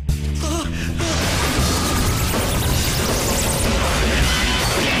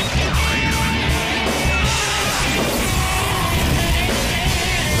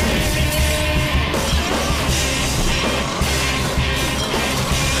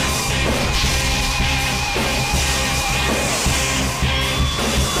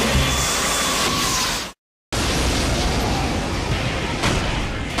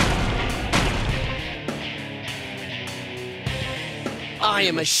 I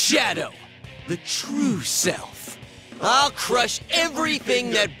am a shadow, the true self. I'll crush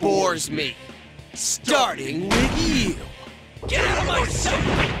everything that bores me, starting with you. Get out of my sight!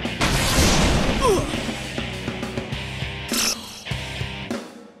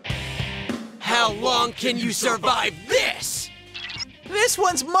 How long can you survive this? This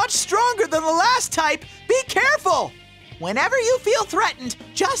one's much stronger than the last type. Be careful! Whenever you feel threatened,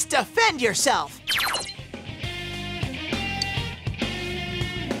 just defend yourself.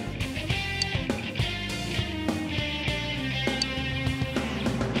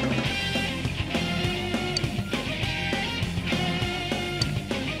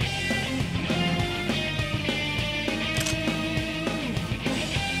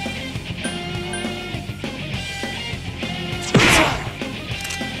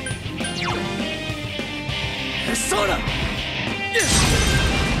 Persona!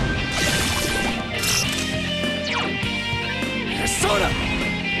 Persona!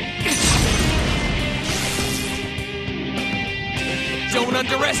 Don't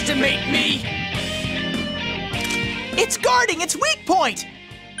underestimate me! It's guarding its weak point!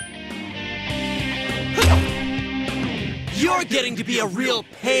 You're getting to be a real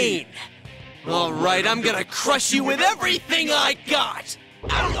pain! Alright, I'm gonna crush you with everything I got!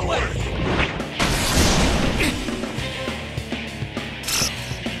 Out of the way!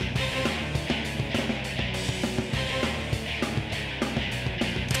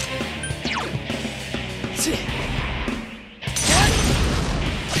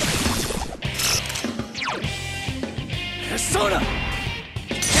 Persona!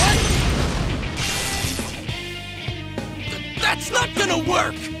 That's not gonna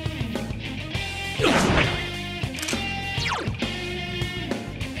work!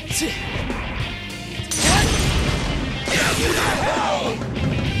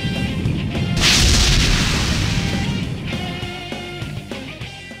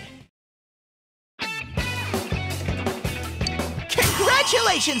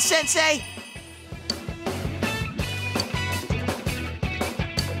 Congratulations, Sensei!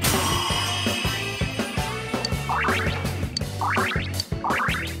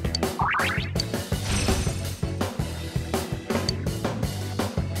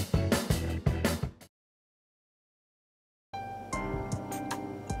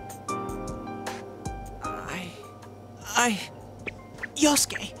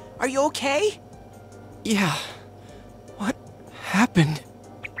 Yosuke, are you okay? Yeah. What happened?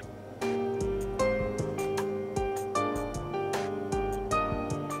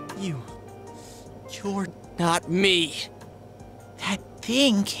 You're not me. That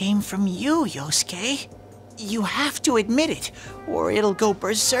thing came from you, Yosuke. You have to admit it, or it'll go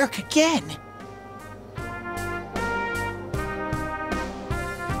berserk again.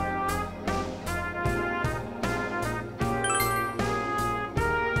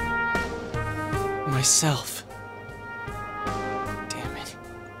 myself. Damn it.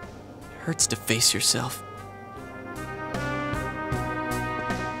 It hurts to face yourself.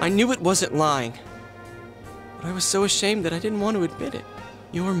 I knew it wasn't lying, but I was so ashamed that I didn't want to admit it.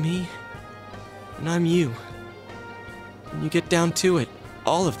 You're me, and I'm you. When you get down to it,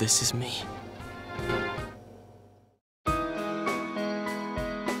 all of this is me.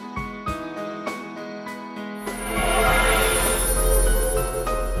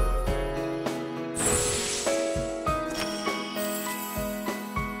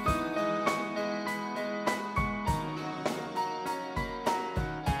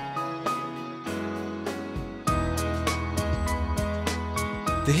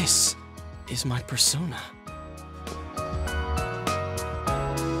 This is my persona.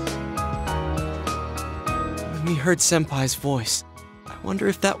 When we heard Senpai's voice, I wonder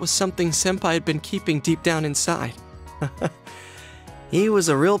if that was something Senpai had been keeping deep down inside. He was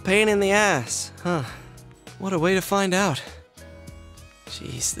a real pain in the ass, huh? What a way to find out.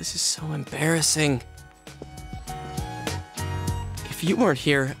 Jeez, this is so embarrassing. If you weren't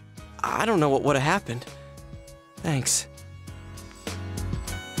here, I don't know what would have happened. Thanks.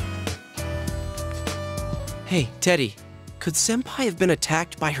 Hey, Teddy, could Senpai have been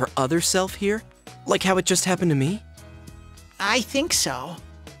attacked by her other self here? Like how it just happened to me? I think so.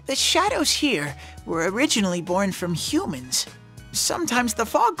 The shadows here were originally born from humans. Sometimes the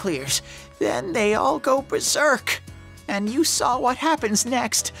fog clears, then they all go berserk. And you saw what happens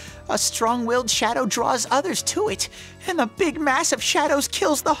next. A strong-willed shadow draws others to it, and the big mass of shadows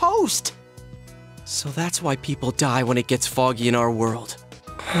kills the host. So that's why people die when it gets foggy in our world.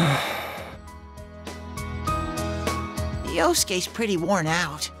 Yosuke's pretty worn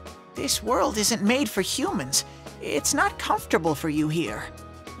out. This world isn't made for humans. It's not comfortable for you here.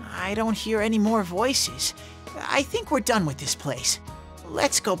 I don't hear any more voices. I think we're done with this place.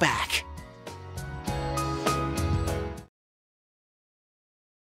 Let's go back.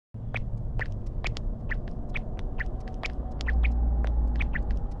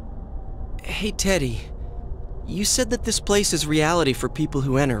 Hey, Teddy. You said that this place is reality for people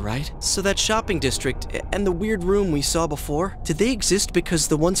who enter, right? So that shopping district and the weird room we saw before, did they exist because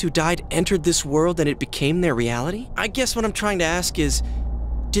the ones who died entered this world and it became their reality? I guess what I'm trying to ask is,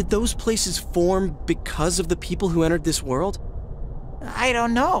 did those places form because of the people who entered this world? I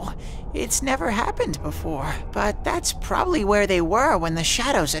don't know. It's never happened before, but that's probably where they were when the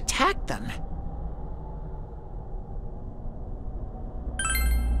shadows attacked them.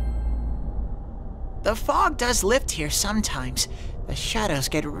 The fog does lift here sometimes. The shadows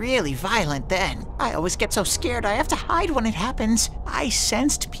get really violent then. I always get so scared I have to hide when it happens. I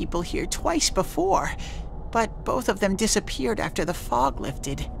sensed people here twice before, but both of them disappeared after the fog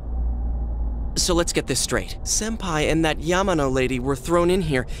lifted. So let's get this straight. Senpai and that Yamano lady were thrown in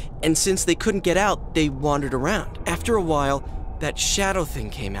here, and since they couldn't get out, they wandered around. After a while, that shadow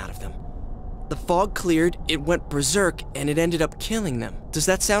thing came out of them. The fog cleared, it went berserk, and it ended up killing them. Does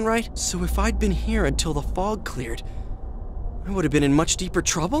that sound right? So if I'd been here until the fog cleared, I would have been in much deeper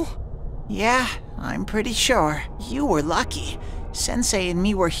trouble? Yeah, I'm pretty sure. You were lucky. Sensei and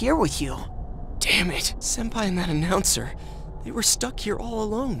me were here with you. Damn it. Senpai and that announcer, they were stuck here all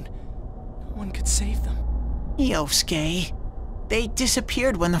alone. No one could save them. Yosuke, they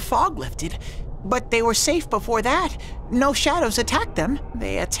disappeared when the fog lifted, but they were safe before that. No shadows attacked them.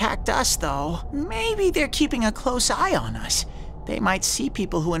 They attacked us, though. Maybe they're keeping a close eye on us. They might see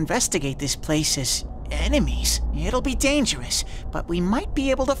people who investigate this place as enemies. It'll be dangerous, but we might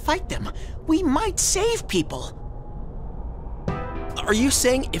be able to fight them. We might save people. Are you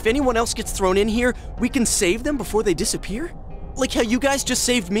saying if anyone else gets thrown in here, we can save them before they disappear? Like how you guys just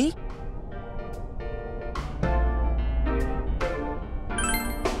saved me?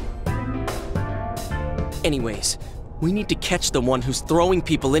 Anyways, we need to catch the one who's throwing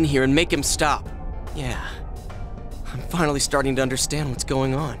people in here and make him stop. Yeah, I'm finally starting to understand what's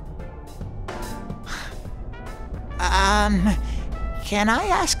going on. Can I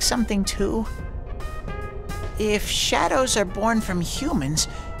ask something too? If shadows are born from humans,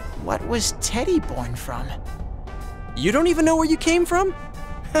 what was Teddy born from? You don't even know where you came from?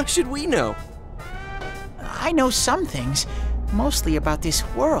 How should we know? I know some things, mostly about this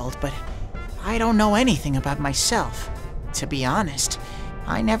world, but I don't know anything about myself. To be honest,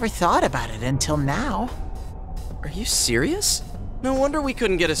 I never thought about it until now. Are you serious? No wonder we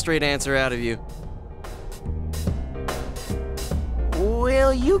couldn't get a straight answer out of you.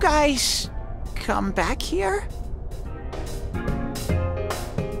 Will you guys come back here?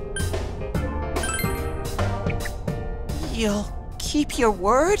 You'll keep your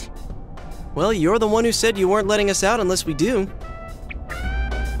word? Well, you're the one who said you weren't letting us out unless we do.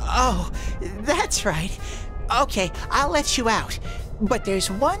 Oh, That's right. Okay, I'll let you out. But there's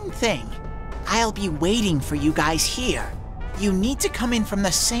one thing. I'll be waiting for you guys here. You need to come in from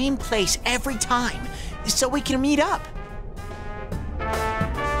the same place every time, so we can meet up.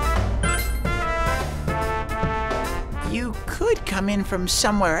 You could come in from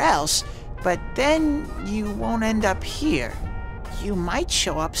somewhere else, but then you won't end up here. You might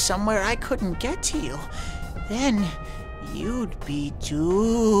show up somewhere I couldn't get to you. Then you'd be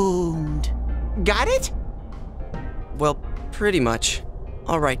doomed. Got it? Well, pretty much.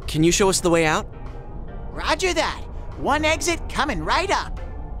 All right, can you show us the way out? Roger that. One exit coming right up.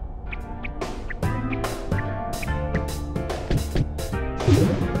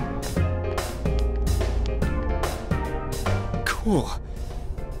 Cool.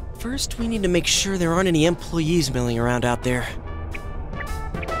 First, we need to make sure there aren't any employees milling around out there.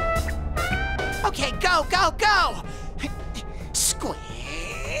 Okay, go, go, go!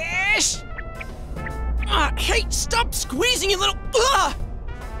 Squish! Hey, stop squeezing, you little... Ugh!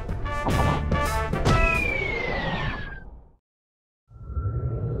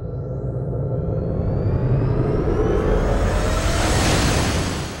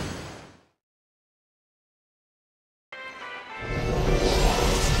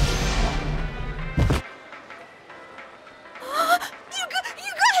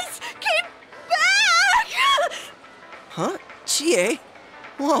 You guys came back! Huh? Chie?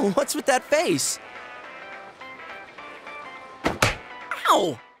 Whoa, what's with that face?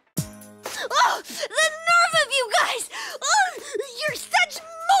 Ow! Oh, the nerve of you guys! Oh, you're such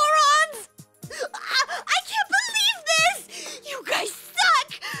morons! I can't believe this! You guys suck!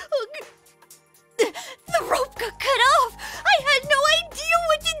 The rope got cut off! I had no idea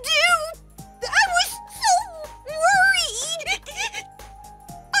what to do! I was so worried!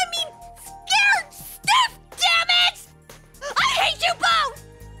 I mean, scared stiff, damn it! I hate you both!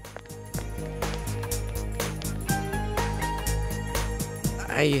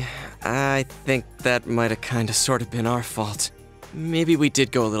 I think that might have kinda sorta been our fault. Maybe we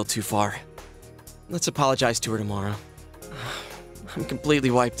did go a little too far. Let's apologize to her tomorrow. I'm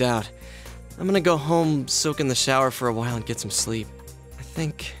completely wiped out. I'm gonna go home, soak in the shower for a while and get some sleep. I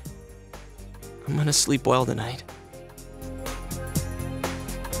think I'm gonna sleep well tonight.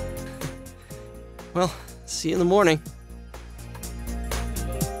 Well, see you in the morning.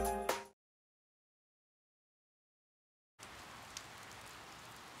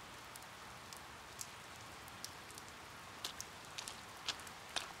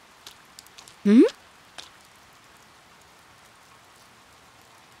 Hmm?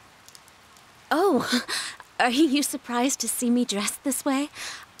 Oh, are you surprised to see me dressed this way?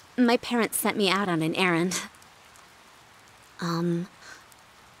 My parents sent me out on an errand. Are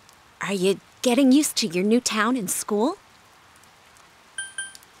you getting used to your new town and school?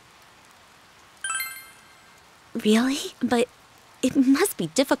 Really? But it must be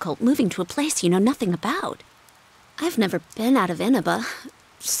difficult moving to a place you know nothing about. I've never been out of Inaba,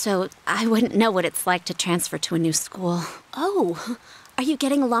 so I wouldn't know what it's like to transfer to a new school. Oh, are you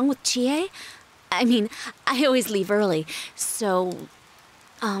getting along with Chie? I mean, I always leave early, so,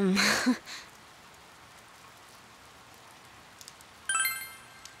 I'm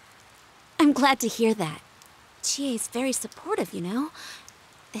glad to hear that. Chie's very supportive, you know?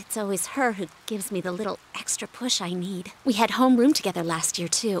 It's always her who gives me the little extra push I need. We had homeroom together last year,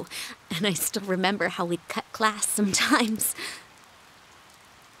 too, and I still remember how we'd cut class sometimes.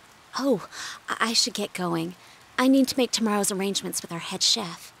 Oh, I should get going. I need to make tomorrow's arrangements with our head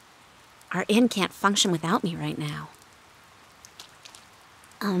chef. Our inn can't function without me right now.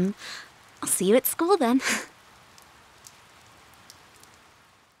 I'll see you at school then.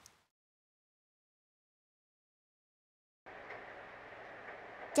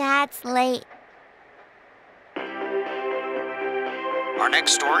 Dad's late. Our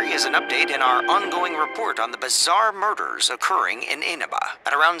next story is an update in our ongoing report on the bizarre murders occurring in Inaba.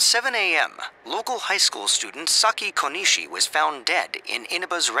 At around 7 a.m., local high school student Saki Konishi was found dead in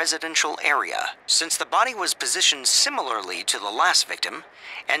Inaba's residential area. Since the body was positioned similarly to the last victim,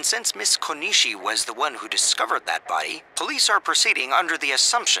 and since Miss Konishi was the one who discovered that body, police are proceeding under the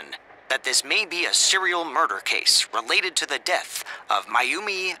assumption that this may be a serial murder case related to the death of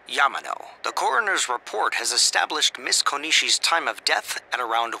Mayumi Yamano. The coroner's report has established Miss Konishi's time of death at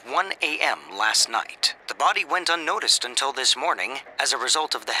around 1 a.m. last night. The body went unnoticed until this morning as a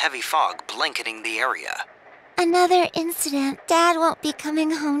result of the heavy fog blanketing the area. Another incident. Dad won't be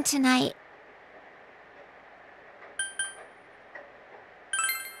coming home tonight.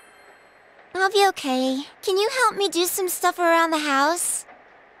 I'll be okay. Can you help me do some stuff around the house?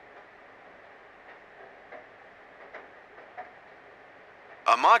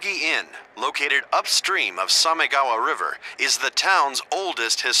 A Amagi Inn, located upstream of Samegawa River, is the town's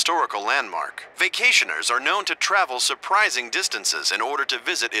oldest historical landmark. Vacationers are known to travel surprising distances in order to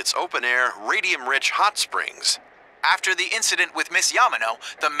visit its open-air, radium-rich hot springs. After the incident with Miss Yamano,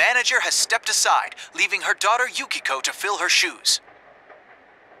 the manager has stepped aside, leaving her daughter Yukiko to fill her shoes.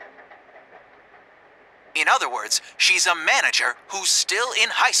 In other words, she's a manager who's still in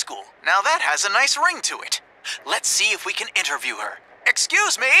high school. Now that has a nice ring to it. Let's see if we can interview her.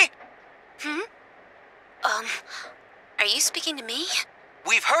 Excuse me? Are you speaking to me?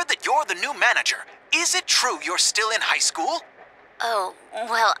 We've heard that you're the new manager. Is it true you're still in high school? Oh,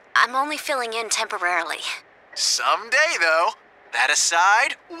 well, I'm only filling in temporarily. Someday, though. That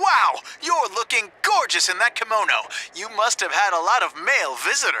aside, wow, you're looking gorgeous in that kimono. You must have had a lot of male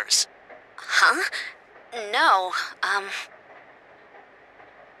visitors. Huh? No,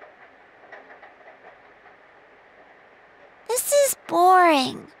 This is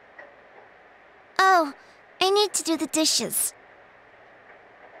boring. Oh, I need to do the dishes.